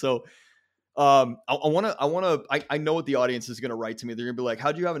this shit. So, I know what the audience is going to write to me. They're going to be like,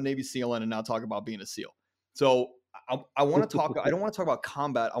 how'd you have a Navy SEAL in and not talk about being a SEAL? So I want to talk, I don't want to talk about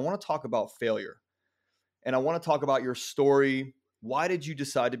combat. I want to talk about failure, and I want to talk about your story. Why did you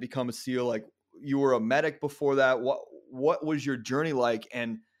decide to become a SEAL? Like you were a medic before that. What was your journey like?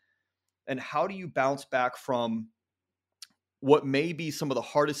 And how do you bounce back from what may be some of the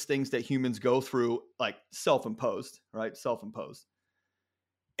hardest things that humans go through, like self-imposed, right? Self-imposed.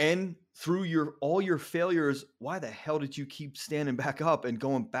 And through all your failures, why the hell did you keep standing back up and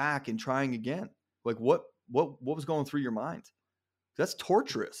going back and trying again? Like what was going through your mind? That's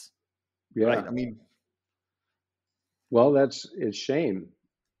torturous, right? Yeah. I mean, Well, it's shame.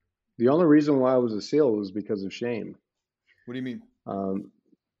 The only reason why I was a SEAL was because of shame. what do you mean? Um,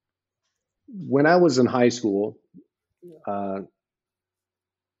 when I was in high school, uh,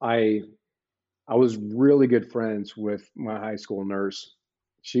 I I was really good friends with my high school nurse.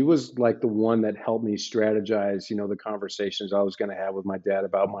 She was like the one that helped me strategize, the conversations I was going to have with my dad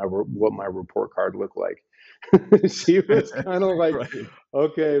about what my report card looked like. She was kind of like, Right.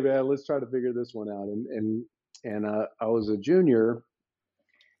 okay, man, let's try to figure this one out. And I was a junior,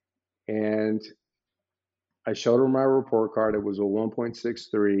 and I showed her my report card. It was a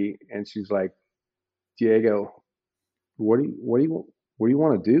 1.63, and she's like, Diego, what do you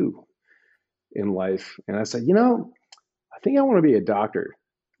want to do in life? And I said, I think I want to be a doctor.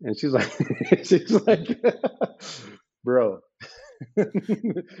 And she's like, she's like, bro,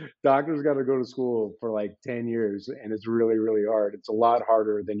 doctors got to go to school for like 10 years and it's really, really hard. It's a lot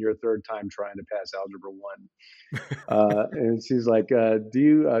harder than your third time trying to pass algebra one. And she's like, do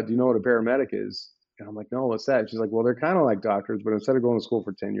you know what a paramedic is? And I'm like, no, what's that? She's like, well, they're kind of like doctors, but instead of going to school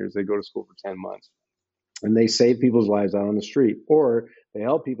for 10 years, they go to school for 10 months. And they save people's lives out on the street, or they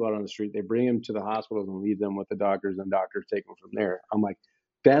help people out on the street. They bring them to the hospitals and leave them with the doctors, and doctors take them from there. I'm like,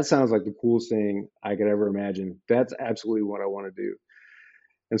 that sounds like the coolest thing I could ever imagine. That's absolutely what I want to do.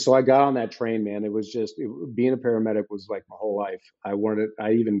 And so I got on that train, man. It was just being a paramedic was like my whole life.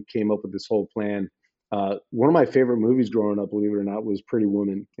 I even came up with this whole plan. One of my favorite movies growing up, believe it or not, was Pretty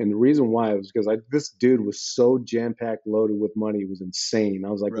Woman. And the reason why was because this dude was so jam packed, loaded with money, it was insane. I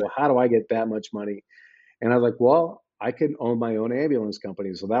was like, Right. well, how do I get that much money? And I was like, well, I could own my own ambulance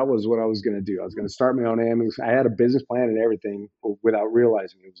company. So that was what I was going to do. I was going to start my own ambulance. I had a business plan and everything without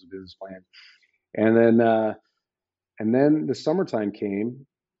realizing it was a business plan. And then the summertime came,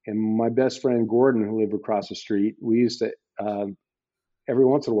 and my best friend Gordon, who lived across the street, we used to every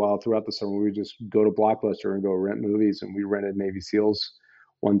once in a while throughout the summer we would just go to Blockbuster and go rent movies. And we rented Navy SEALs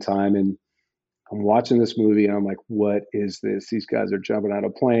one time, and I'm watching this movie and I'm like, what is this? These guys are jumping out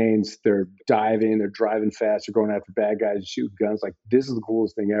of planes, they're diving, they're driving fast, they're going after bad guys, shooting guns. Like, this is the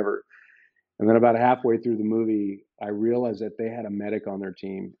coolest thing ever. And then about halfway through the movie, I realized that they had a medic on their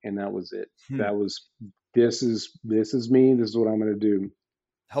team, and that was it. Hmm. That was this is me. This is what I'm going to do.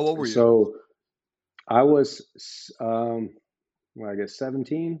 How old were you? So I was, well, I guess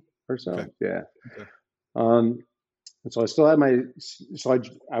 17 or Okay. so. Yeah. Okay. Um, and so I still had so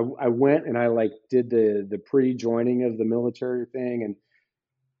I went and I like did the pre-joining of the military thing, and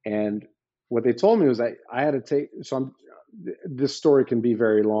And what they told me was I had to take, so this story can be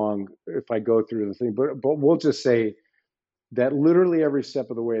very long if I go through the thing, but we'll just say that literally every step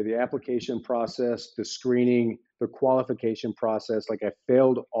of the way, the application process, the screening, the qualification process, like I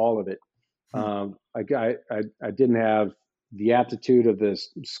failed all of it. Hmm. I didn't have the aptitude of the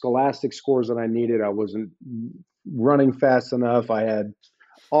scholastic scores that I needed. I wasn't running fast enough. I had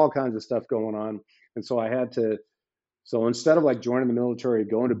all kinds of stuff going on. And so I had to, so instead of like joining the military,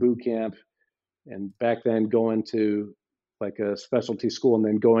 going to boot camp, and back then going to like a specialty school and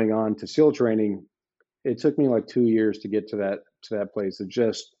then going on to SEAL training, it took me like 2 years to get to that place of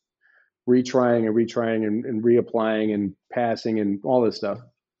just retrying and reapplying and passing and all this stuff.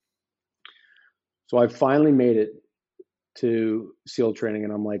 So I finally made it to SEAL training,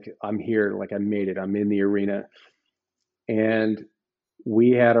 and I'm like, I'm here, like I made it, I'm in the arena. And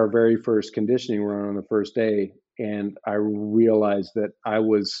we had our very first conditioning run on the first day, and I realized that I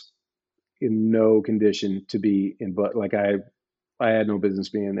was in no condition to be in, but like I had no business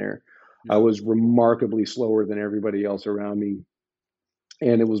being there. I Yeah. was remarkably slower than everybody else around me,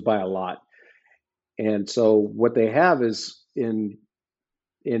 and it was by a lot. And so what they have is in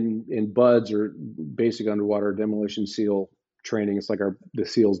BUDS, or basic underwater demolition SEAL training. It's like the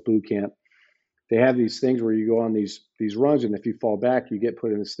SEALs boot camp. They have these things where you go on these runs, and if you fall back, you get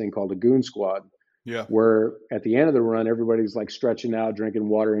put in this thing called a goon squad, Yeah. where at the end of the run, everybody's like stretching out, drinking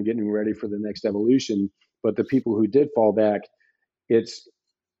water, and getting ready for the next evolution. But the people who did fall back, it's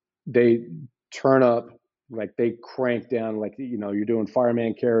they turn up, like they crank down, like you're doing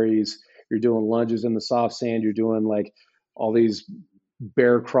fireman carries, you're doing lunges in the soft sand, you're doing like all these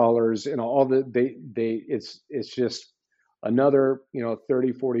bear crawlers and all the they it's just another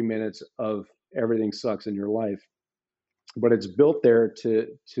 30-40 minutes of everything sucks in your life, but it's built there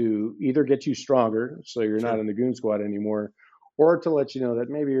to either get you stronger so you're not Sure. in the goon squad anymore, or to let you know that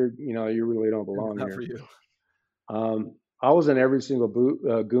maybe you really don't belong Not for here. you. I was in every single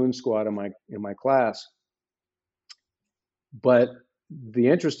goon squad in my class, but the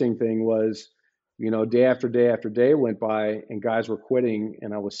interesting thing was, day after day after day went by, and guys were quitting,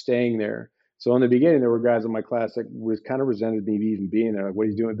 and I was staying there. So in the beginning, there were guys in my class that was kind of resented me even being there. Like, what are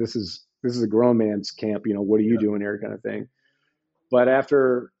you doing? This is a grown man's camp. What are you Yeah. doing here, kind of thing. But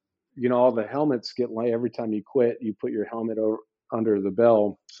after, all the helmets get like every time you quit, you put your helmet over under the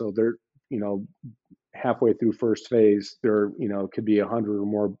bell. So they're, you know, halfway through first phase, there, could be 100 or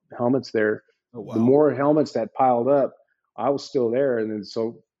more helmets there. Oh The wow. more helmets that piled up, I was still there. And then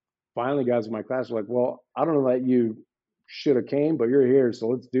so finally, guys in my class were like, well, I don't know that you should have came, but you're here. So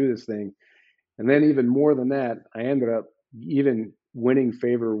let's do this thing. And then even more than that, I ended up even winning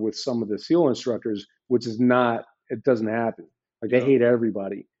favor with some of the SEAL instructors, which is not, it doesn't happen. Like they Yeah. hate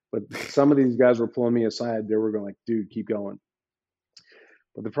everybody. But some of these guys were pulling me aside. They were going like, dude, keep going.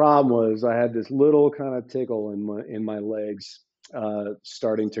 But the problem was I had this little kind of tickle in my legs,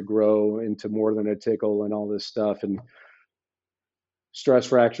 starting to grow into more than a tickle and all this stuff, and stress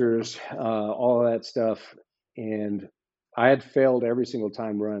fractures, all of that stuff. And I had failed every single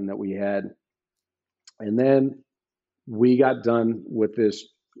time run that we had. And then we got done with this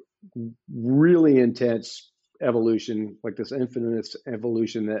really intense evolution, like this infamous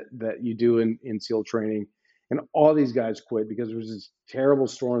evolution that you do in SEAL training. And all these guys quit because there was this terrible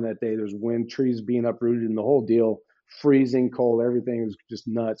storm that day. There was wind, trees being uprooted, and the whole deal, freezing cold, everything was just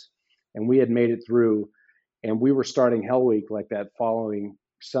nuts. And we had made it through, and we were starting Hell Week like that following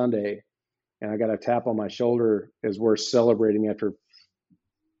Sunday. And I got a tap on my shoulder as we're celebrating after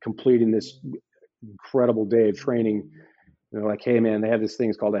completing this incredible day of training. They're like, hey, man, they have this thing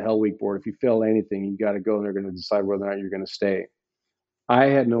it's called a Hell Week board. If you fail anything, you got to go and they're going to decide whether or not you're going to stay. I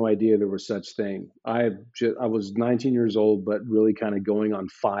had no idea there was such thing. I was 19 years old, but really kind of going on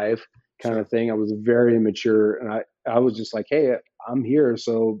 5 kind Sure. of thing. I was very immature, and I was just like, hey, I'm here,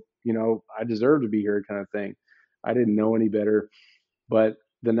 so I deserve to be here, kind of thing. I didn't know any better. But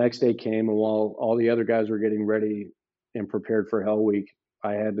the next day came, and while all the other guys were getting ready and prepared for Hell Week,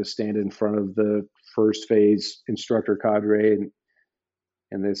 I had to stand in front of the first phase instructor cadre,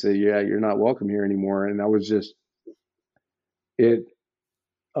 and they said, "Yeah, you're not welcome here anymore." And I was just it.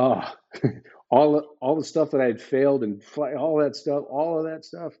 Uh, all the stuff that I had failed and all of that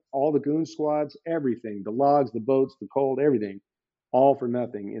stuff, all the goon squads, everything, the logs, the boats, the cold, everything, all for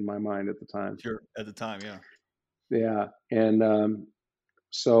nothing in my mind at the time. Sure. At the time, yeah. Yeah, and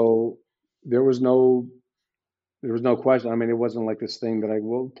so there was no there was no question. I mean, it wasn't like this thing that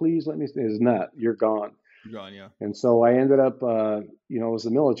well, please let me. It's not. You're gone. You're gone, yeah. And so I ended up, it was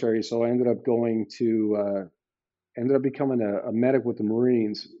the military. So I ended up ended up becoming a medic with the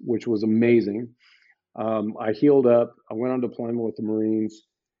Marines, which was amazing. I healed up. I went on deployment with the Marines,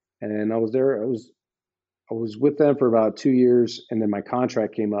 and I was there. I was with them for about 2 years, and then my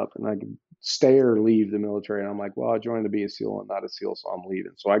contract came up, and I could stay or leave the military. And I'm like, well, I joined to be a SEAL and not a SEAL, so I'm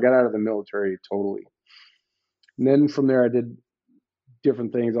leaving. So I got out of the military totally. And then from there, I did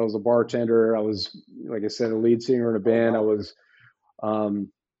different things. I was a bartender. I was, like I said, a lead singer in a Oh band. wow.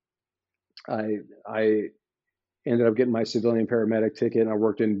 Um, I ended up getting my civilian paramedic ticket, and I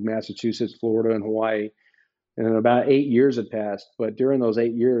worked in Massachusetts, Florida, and Hawaii. And then about 8 years had passed. But during those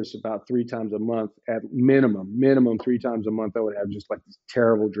 8 years, about 3 times a month, at minimum 3 times a month, I would have just like this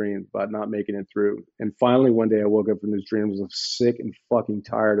terrible dream about not making it through. And finally, one day I woke up from this dream. I was sick and fucking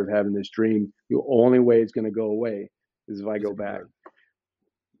tired of having this dream. The only way it's going to go away is if I Is go it back.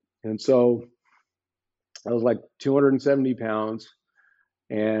 good? And so I was like 270 pounds.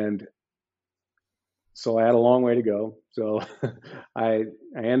 And so I had a long way to go. So I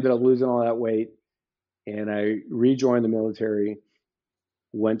ended up losing all that weight, and I rejoined the military,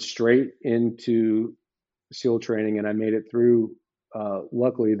 went straight into SEAL training, and I made it through.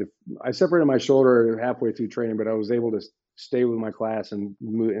 Luckily, I separated my shoulder halfway through training, but I was able to stay with my class and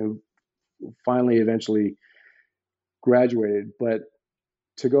finally, eventually graduated. But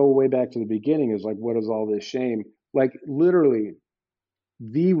to go way back to the beginning is like, what is all this shame? Like, literally,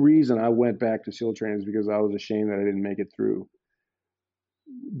 the reason I went back to SEAL training is because I was ashamed that I didn't make it through.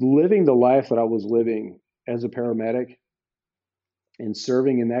 Living the life that I was living as a paramedic and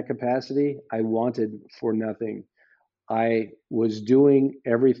serving in that capacity, I wanted for nothing. I was doing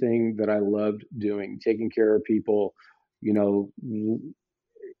everything that I loved doing, taking care of people, you know,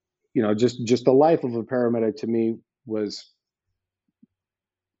 just the life of a paramedic to me was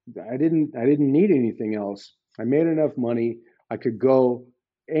I didn't need anything else. I made enough money. I could go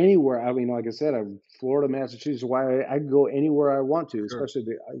anywhere. I mean, like I said, I'm Florida, Massachusetts, why I could go anywhere I want to, Sure.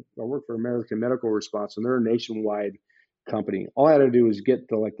 especially I work for American Medical Response, and they're a nationwide company. All I had to do was get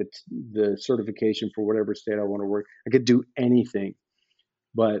the certification for whatever state I want to work. I could do anything,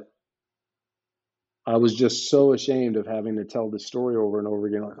 but I was just so ashamed of having to tell the story over and over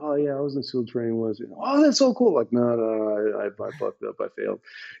again. Like, oh yeah, I was in SEAL training once. Oh, that's so cool. Like, no, I fucked up. I failed.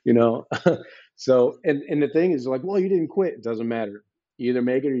 You know. So, and the thing is, like, well, you didn't quit. It doesn't matter. You either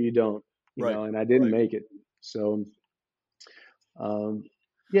make it or you don't. You Right. know, and I didn't Right. make it. So, um,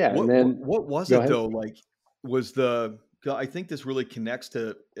 yeah. And What then what was go it ahead. though? Like, was the I think this really connects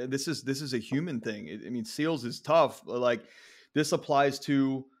to this is a human thing. I mean, SEALs is tough. Like, this applies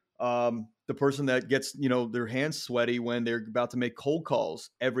to the person that gets their hands sweaty when they're about to make cold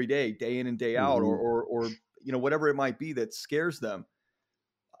calls every day in and day out, or Hmm. or whatever it might be that scares them.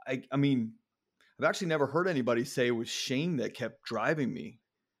 I mean, I've actually never heard anybody say it was shame that kept driving me,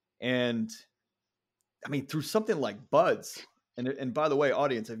 and I mean, through something like Buds. And by the way,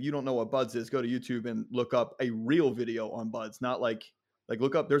 audience, if you don't know what Buds is, go to YouTube and look up a real video on Buds. Not like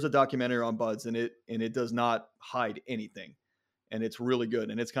look up. There's a documentary on Buds, and it does not hide anything, and it's really good,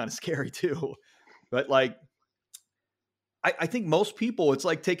 and it's kind of scary too. But like, I think most people, it's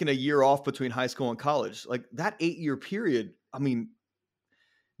like taking a year off between high school and college. Like that 8 year period. I mean,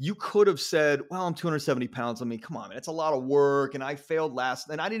 you could have said, well, I'm 270 pounds. I mean, come on, man, it's a lot of work. And I failed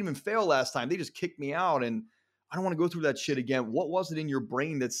and I didn't even fail last time. They just kicked me out. And I don't want to go through that shit again. What was it in your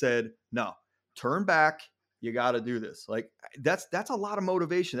brain that said, no, turn back? You got to do this. Like that's a lot of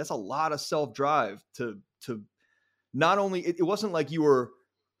motivation. That's a lot of self-drive to not only, it wasn't like you were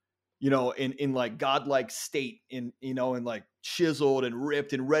in like godlike state, and like chiseled and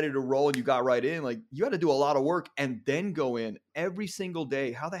ripped and ready to roll, and you got right in. Like, you had to do a lot of work and then go in every single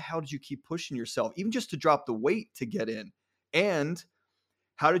day. How the hell did you keep pushing yourself, even just to drop the weight to get in? And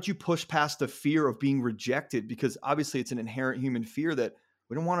how did you push past the fear of being rejected? Because obviously it's an inherent human fear that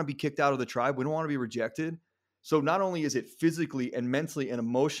we don't want to be kicked out of the tribe. We don't want to be rejected. So not only is it physically and mentally and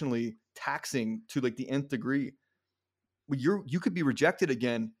emotionally taxing to like the nth degree, you could be rejected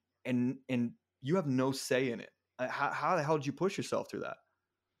again, and you have no say in it. How the hell did you push yourself through that?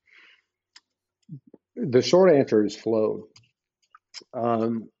 The short answer is flow.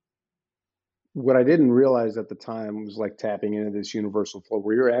 Um, what I didn't realize at the time was like tapping into this universal flow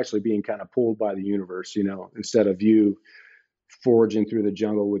where you're actually being kind of pulled by the universe, instead of you foraging through the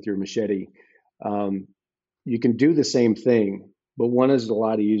jungle with your machete. Um, you can do the same thing, but one is a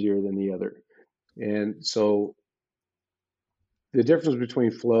lot easier than the other. And so the difference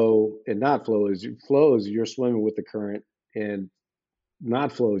between flow is you're swimming with the current, and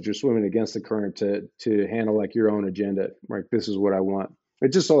not flow is you're swimming against the current to handle like your own agenda. Like, this is what I want.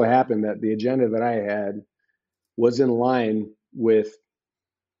 It just so happened that the agenda that I had was in line with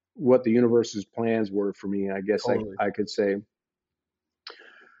what the universe's plans were for me, I guess Totally. I could say.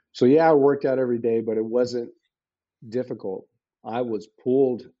 So yeah, I worked out every day, but it wasn't difficult. I was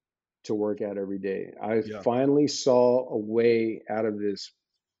pulled to work out every day. I Yeah. finally saw a way out of this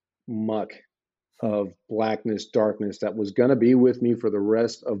muck Hmm. of blackness, darkness that was going to be with me for the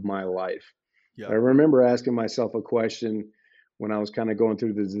rest of my life. I Yeah. remember asking myself a question when I was kind of going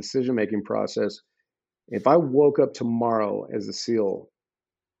through the decision making process. If I woke up tomorrow as a SEAL,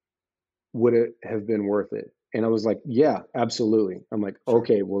 would it have been worth it? And I was like, yeah, absolutely. I'm like, Sure.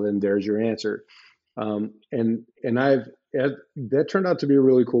 okay, well then there's your answer. And that turned out to be a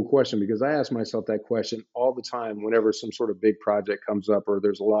really cool question because I ask myself that question all the time whenever some sort of big project comes up or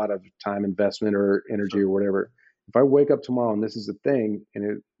there's a lot of time investment or energy Sure. or whatever. If I wake up tomorrow and this is the thing, and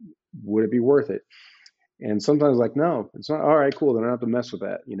it would it be worth it? And sometimes like, no, it's not. All right, cool. Then I don't have to mess with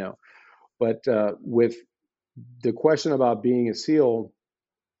that, you know. But with the question about being a SEAL,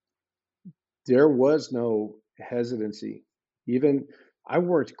 there was no hesitancy. Even I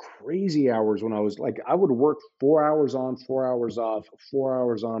worked crazy hours when I was like, I would work 4 hours on, 4 hours off, 4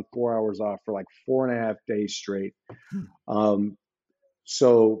 hours on, 4 hours off for like 4.5 days straight. Hmm. Um,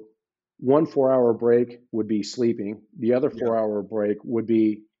 so one 4 hour break would be sleeping. The other Yeah. 4 hour break would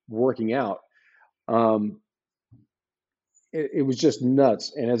be working out. Um, it was just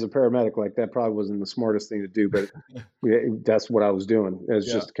nuts. And as a paramedic, like that probably wasn't the smartest thing to do, but that's what I was doing. It's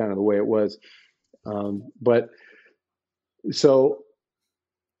Yeah. just kind of the way it was. But so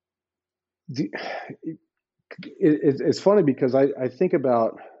the, it's funny because I think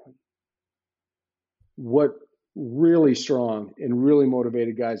about what really strong and really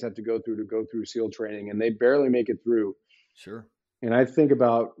motivated guys have to go through SEAL training, and they barely make it through. Sure. And I think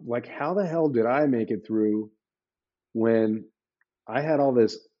about like, how the hell did I make it through when I had all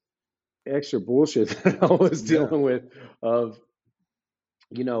this extra bullshit that I was Yeah. dealing with? Of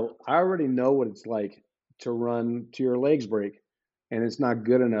I already know what it's like to run to your legs break, and it's not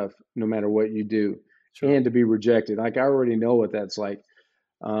good enough no matter what you do, Sure. and to be rejected. Like I already know what that's like.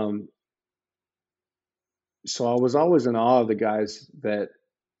 Um, so I was always in awe of the guys that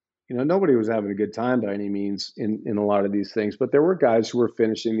nobody was having a good time by any means in a lot of these things, but there were guys who were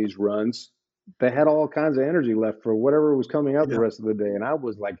finishing these runs that had all kinds of energy left for whatever was coming up the Yeah. rest of the day, and I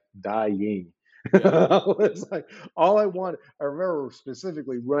was like dying. Yeah. I was like, all I wanted. I remember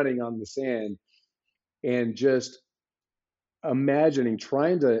specifically running on the sand and just imagining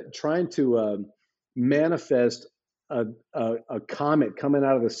trying to manifest a comet coming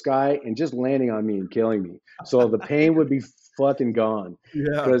out of the sky and just landing on me and killing me, so the pain would be fucking gone Yeah.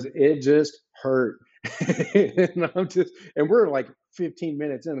 because it just hurt. And we're like 15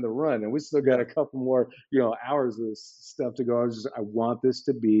 minutes into the run and we still got Yeah. a couple more hours of this stuff to go. I want this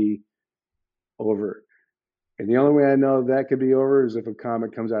to be over, and the only way I know that could be over is if a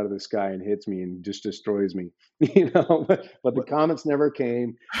comet comes out of the sky and hits me and just destroys me, But the What comets never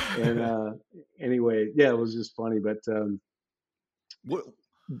came. And anyway, yeah, it was just funny. But what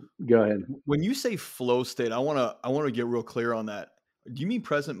go ahead. when you say flow state, I wanna get real clear on that. Do you mean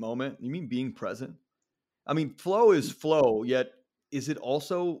present moment? You mean being present? I mean, flow is flow, yet is it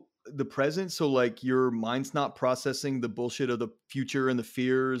also the present? So like your mind's not processing the bullshit of the future and the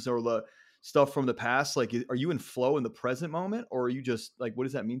fears or the stuff from the past. Like, are you in flow in the present moment, or are you just like, what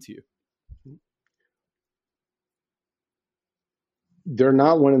does that mean to you? They're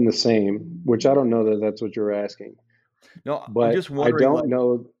not one and the same, which I don't know that that's what you're asking, No, I'm but just I wondering, don't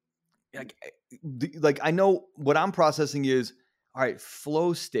know. like I know what I'm processing is all right,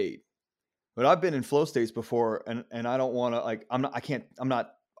 flow state. But I've been in flow states before, and I don't want to like I'm not I can't I'm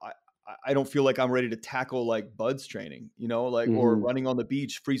not I don't feel like I'm ready to tackle like buds training, like or Mhm. running on the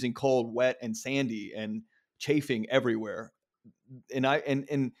beach, freezing cold, wet and sandy and chafing everywhere.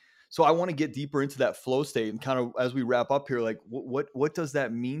 And so I want to get deeper into that flow state and kind of as we wrap up here, like what does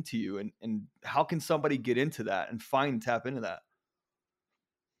that mean to you, and how can somebody get into that and tap into that?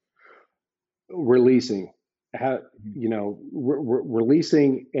 Releasing, how Mhm.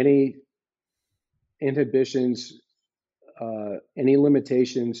 releasing any inhibitions, any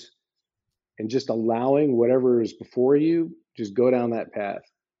limitations, and just allowing whatever is before you, just go down that path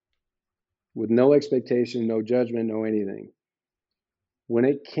with no expectation, no judgment, no anything. When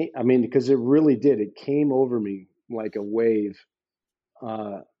it came, I mean, because it really did, it came over me like a wave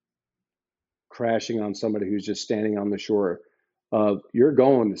uh, crashing on somebody who's just standing on the shore. You're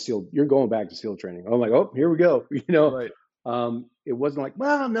going back to SEAL training. I'm like, oh, here we go. Right. It wasn't like,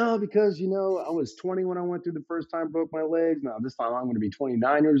 well, no, because I was 20 when I went through the first time, broke my legs. Now this time I'm going to be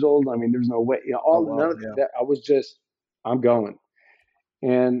 29 years old. I mean, there's no way. Oh All wow. none of Yeah. that. I was just, I'm going.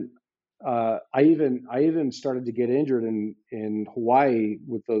 And I even started to get injured in Hawaii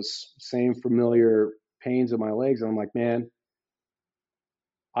with those same familiar pains in my legs. And I'm like, man,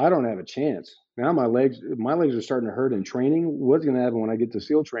 I don't have a chance. Now my legs are starting to hurt in training. What's going to happen when I get to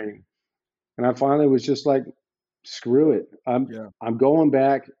SEAL training? And I finally was just like, screw it. Yeah. I'm going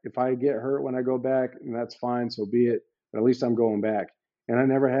back. If I get hurt when I go back, and that's fine, so be it. But at least I'm going back. And I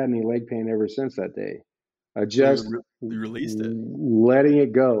never had any leg pain ever since that day. I So just you released it. letting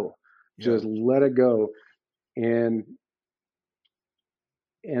it go, Yeah. just let it go. And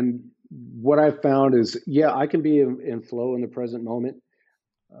and what I found is, yeah, I can be in flow in the present moment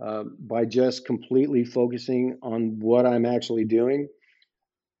by just completely focusing on what I'm actually doing.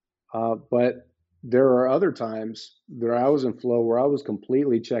 But there are other times that I was in flow where I was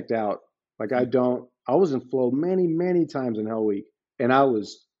completely checked out. Like Hmm. I was in flow many, many times in Hell Week, and I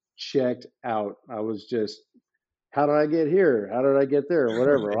was checked out. I was just, how did I get here? How did I get there?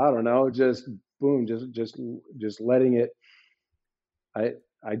 Whatever. Right. I don't know. Just boom, just letting it. I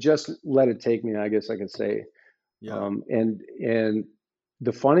I just let it take me, I guess I could say. Yeah. And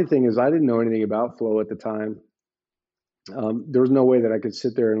the funny thing is, I didn't know anything about flow at the time. There was no way that I could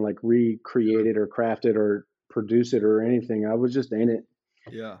sit there and like recreate Sure. it or craft it or produce it or anything. I was just in it.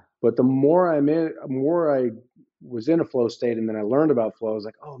 Yeah. But the more more I was in a flow state, and then I learned about flow. I was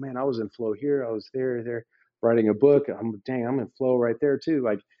like, oh man, I was in flow here. I was there, writing a book. I'm in flow right there too.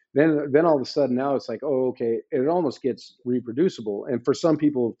 Like then all of a sudden now it's like, oh okay, it almost gets reproducible. And for some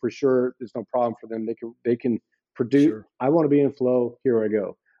people, for sure, there's no problem for them. They can produce. Sure. I want to be in flow. Here I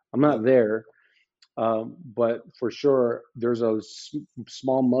go. I'm not Yep. there, but for sure, there's a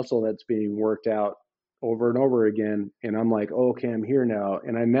small muscle that's being worked out over and over again. And I'm like, oh, okay, I'm here now.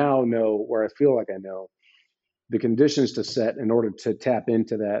 And I now know where I feel like I know the conditions to set in order to tap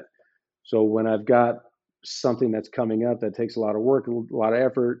into that. So when I've got something that's coming up that takes a lot of work, a lot of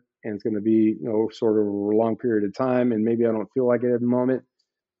effort, and it's going to be, sort of a long period of time, and maybe I don't feel like it at the moment,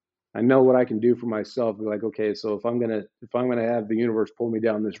 I know what I can do for myself. Like, okay, so if I'm gonna have the universe pull me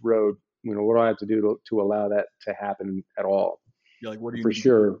down this road, what do I have to do to allow that to happen at all? You're like, what do you For need to do?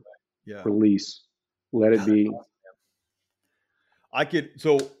 sure, Yeah. release, let it God, that's be. awesome. I could,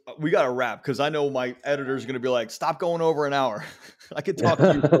 so we got to wrap because I know my editor is going to be like, stop going over an hour. I could talk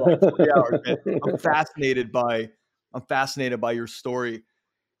to you for like 3 hours, man. I'm fascinated by, I'm fascinated by your story.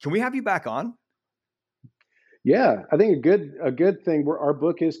 Can we have you back on? Yeah, I think a good thing. Our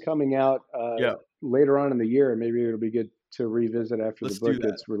book is coming out Yeah, later on in the year, and maybe it'll be good to revisit after the let's do book that.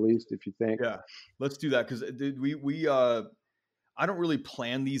 gets released. If you think, Yeah, let's do that because I don't really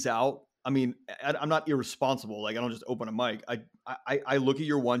plan these out. I mean, I'm not irresponsible. Like I don't just open a mic. I look at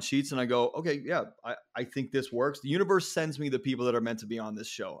your one sheets and I go, okay, yeah, I think this works. The universe sends me the people that are meant to be on this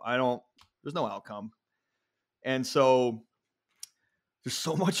show. I don't. There's no outcome, and so there's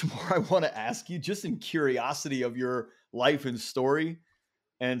so much more I want to ask you, just in curiosity of your life and story.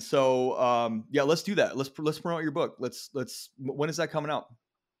 And so, yeah, let's do that. Let's promote your book. Let's. When is that coming out?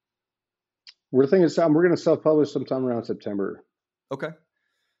 we're thinking we're going to self-publish sometime around September. Okay,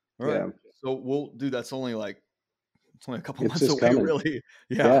 all right. Yeah, So we'll do. It's only a couple it's months just away, coming. really.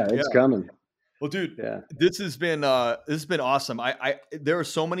 Yeah, Yeah, yeah. it's coming. Well, dude, Yeah, this has been awesome. I there are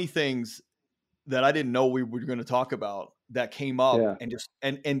so many things that I didn't know we were going to talk about that came up, yeah, and just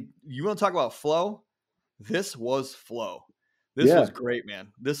and you want to talk about flow? This was flow. This was yeah. great, man.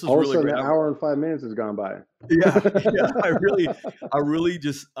 This was All of a really sudden, great. an hour and 5 minutes has gone by. Yeah, yeah. I really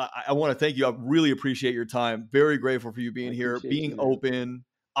just, I want to thank you. I really appreciate your time. Very grateful for you I being here, appreciate being you, man. open,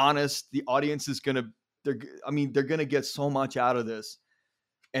 honest. The audience is gonna, I mean, they're gonna get so much out of this,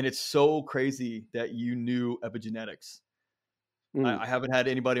 and it's so crazy that you knew epigenetics. Mm. I haven't had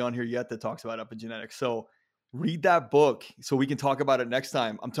anybody on here yet that talks about epigenetics. So read that book so we can talk about it next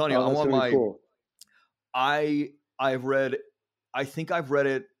time. I'm telling you, Oh, I'm that's on gonna be my, cool. I've read, I think I've read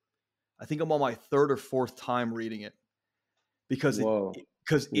it. I think I'm on my third or fourth time reading it because Whoa.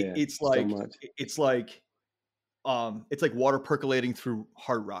 Yeah, it's so like much. it's like water percolating through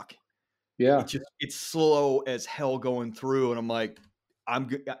hard rock. Yeah. It's slow as hell going through, and I'm like,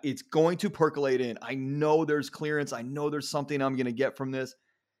 it's going to percolate in. I know there's clearance. I know there's something I'm going to get from this.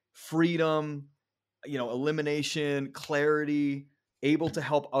 Freedom, elimination, clarity, able to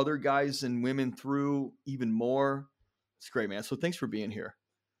help other guys and women through even more. It's great, man. So thanks for being here.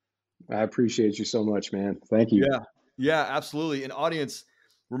 I appreciate you so much, man. Thank you. Yeah. Yeah, absolutely. And audience,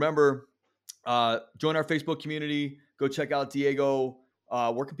 remember, join our Facebook community. Go check out Diego.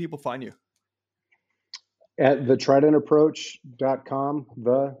 Where can people find you? At thetridentapproach.com,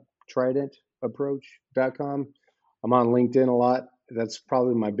 thetridentapproach.com. I'm on LinkedIn a lot. That's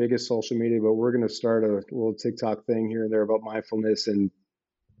probably my biggest social media, but we're going to start a little TikTok thing here and there about mindfulness and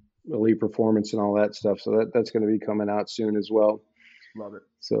elite performance and all that stuff. So that's going to be coming out soon as well. Love it.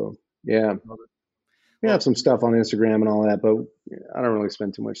 So yeah, Love it. we have Well, some stuff on Instagram and all that, but I don't really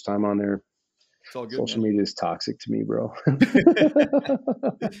spend too much time on there. It's all good, Social man. media is toxic to me, bro.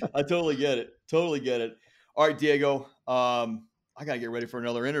 I totally get it. Totally get it. All right, Diego. I gotta get ready for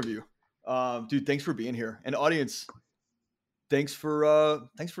another interview. Dude, thanks for being here. And audience, thanks for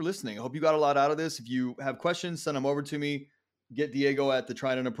listening. I hope you got a lot out of this. If you have questions, send them over to me. Get Diego at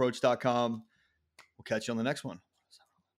thetridentapproach.com. We'll catch you on the next one.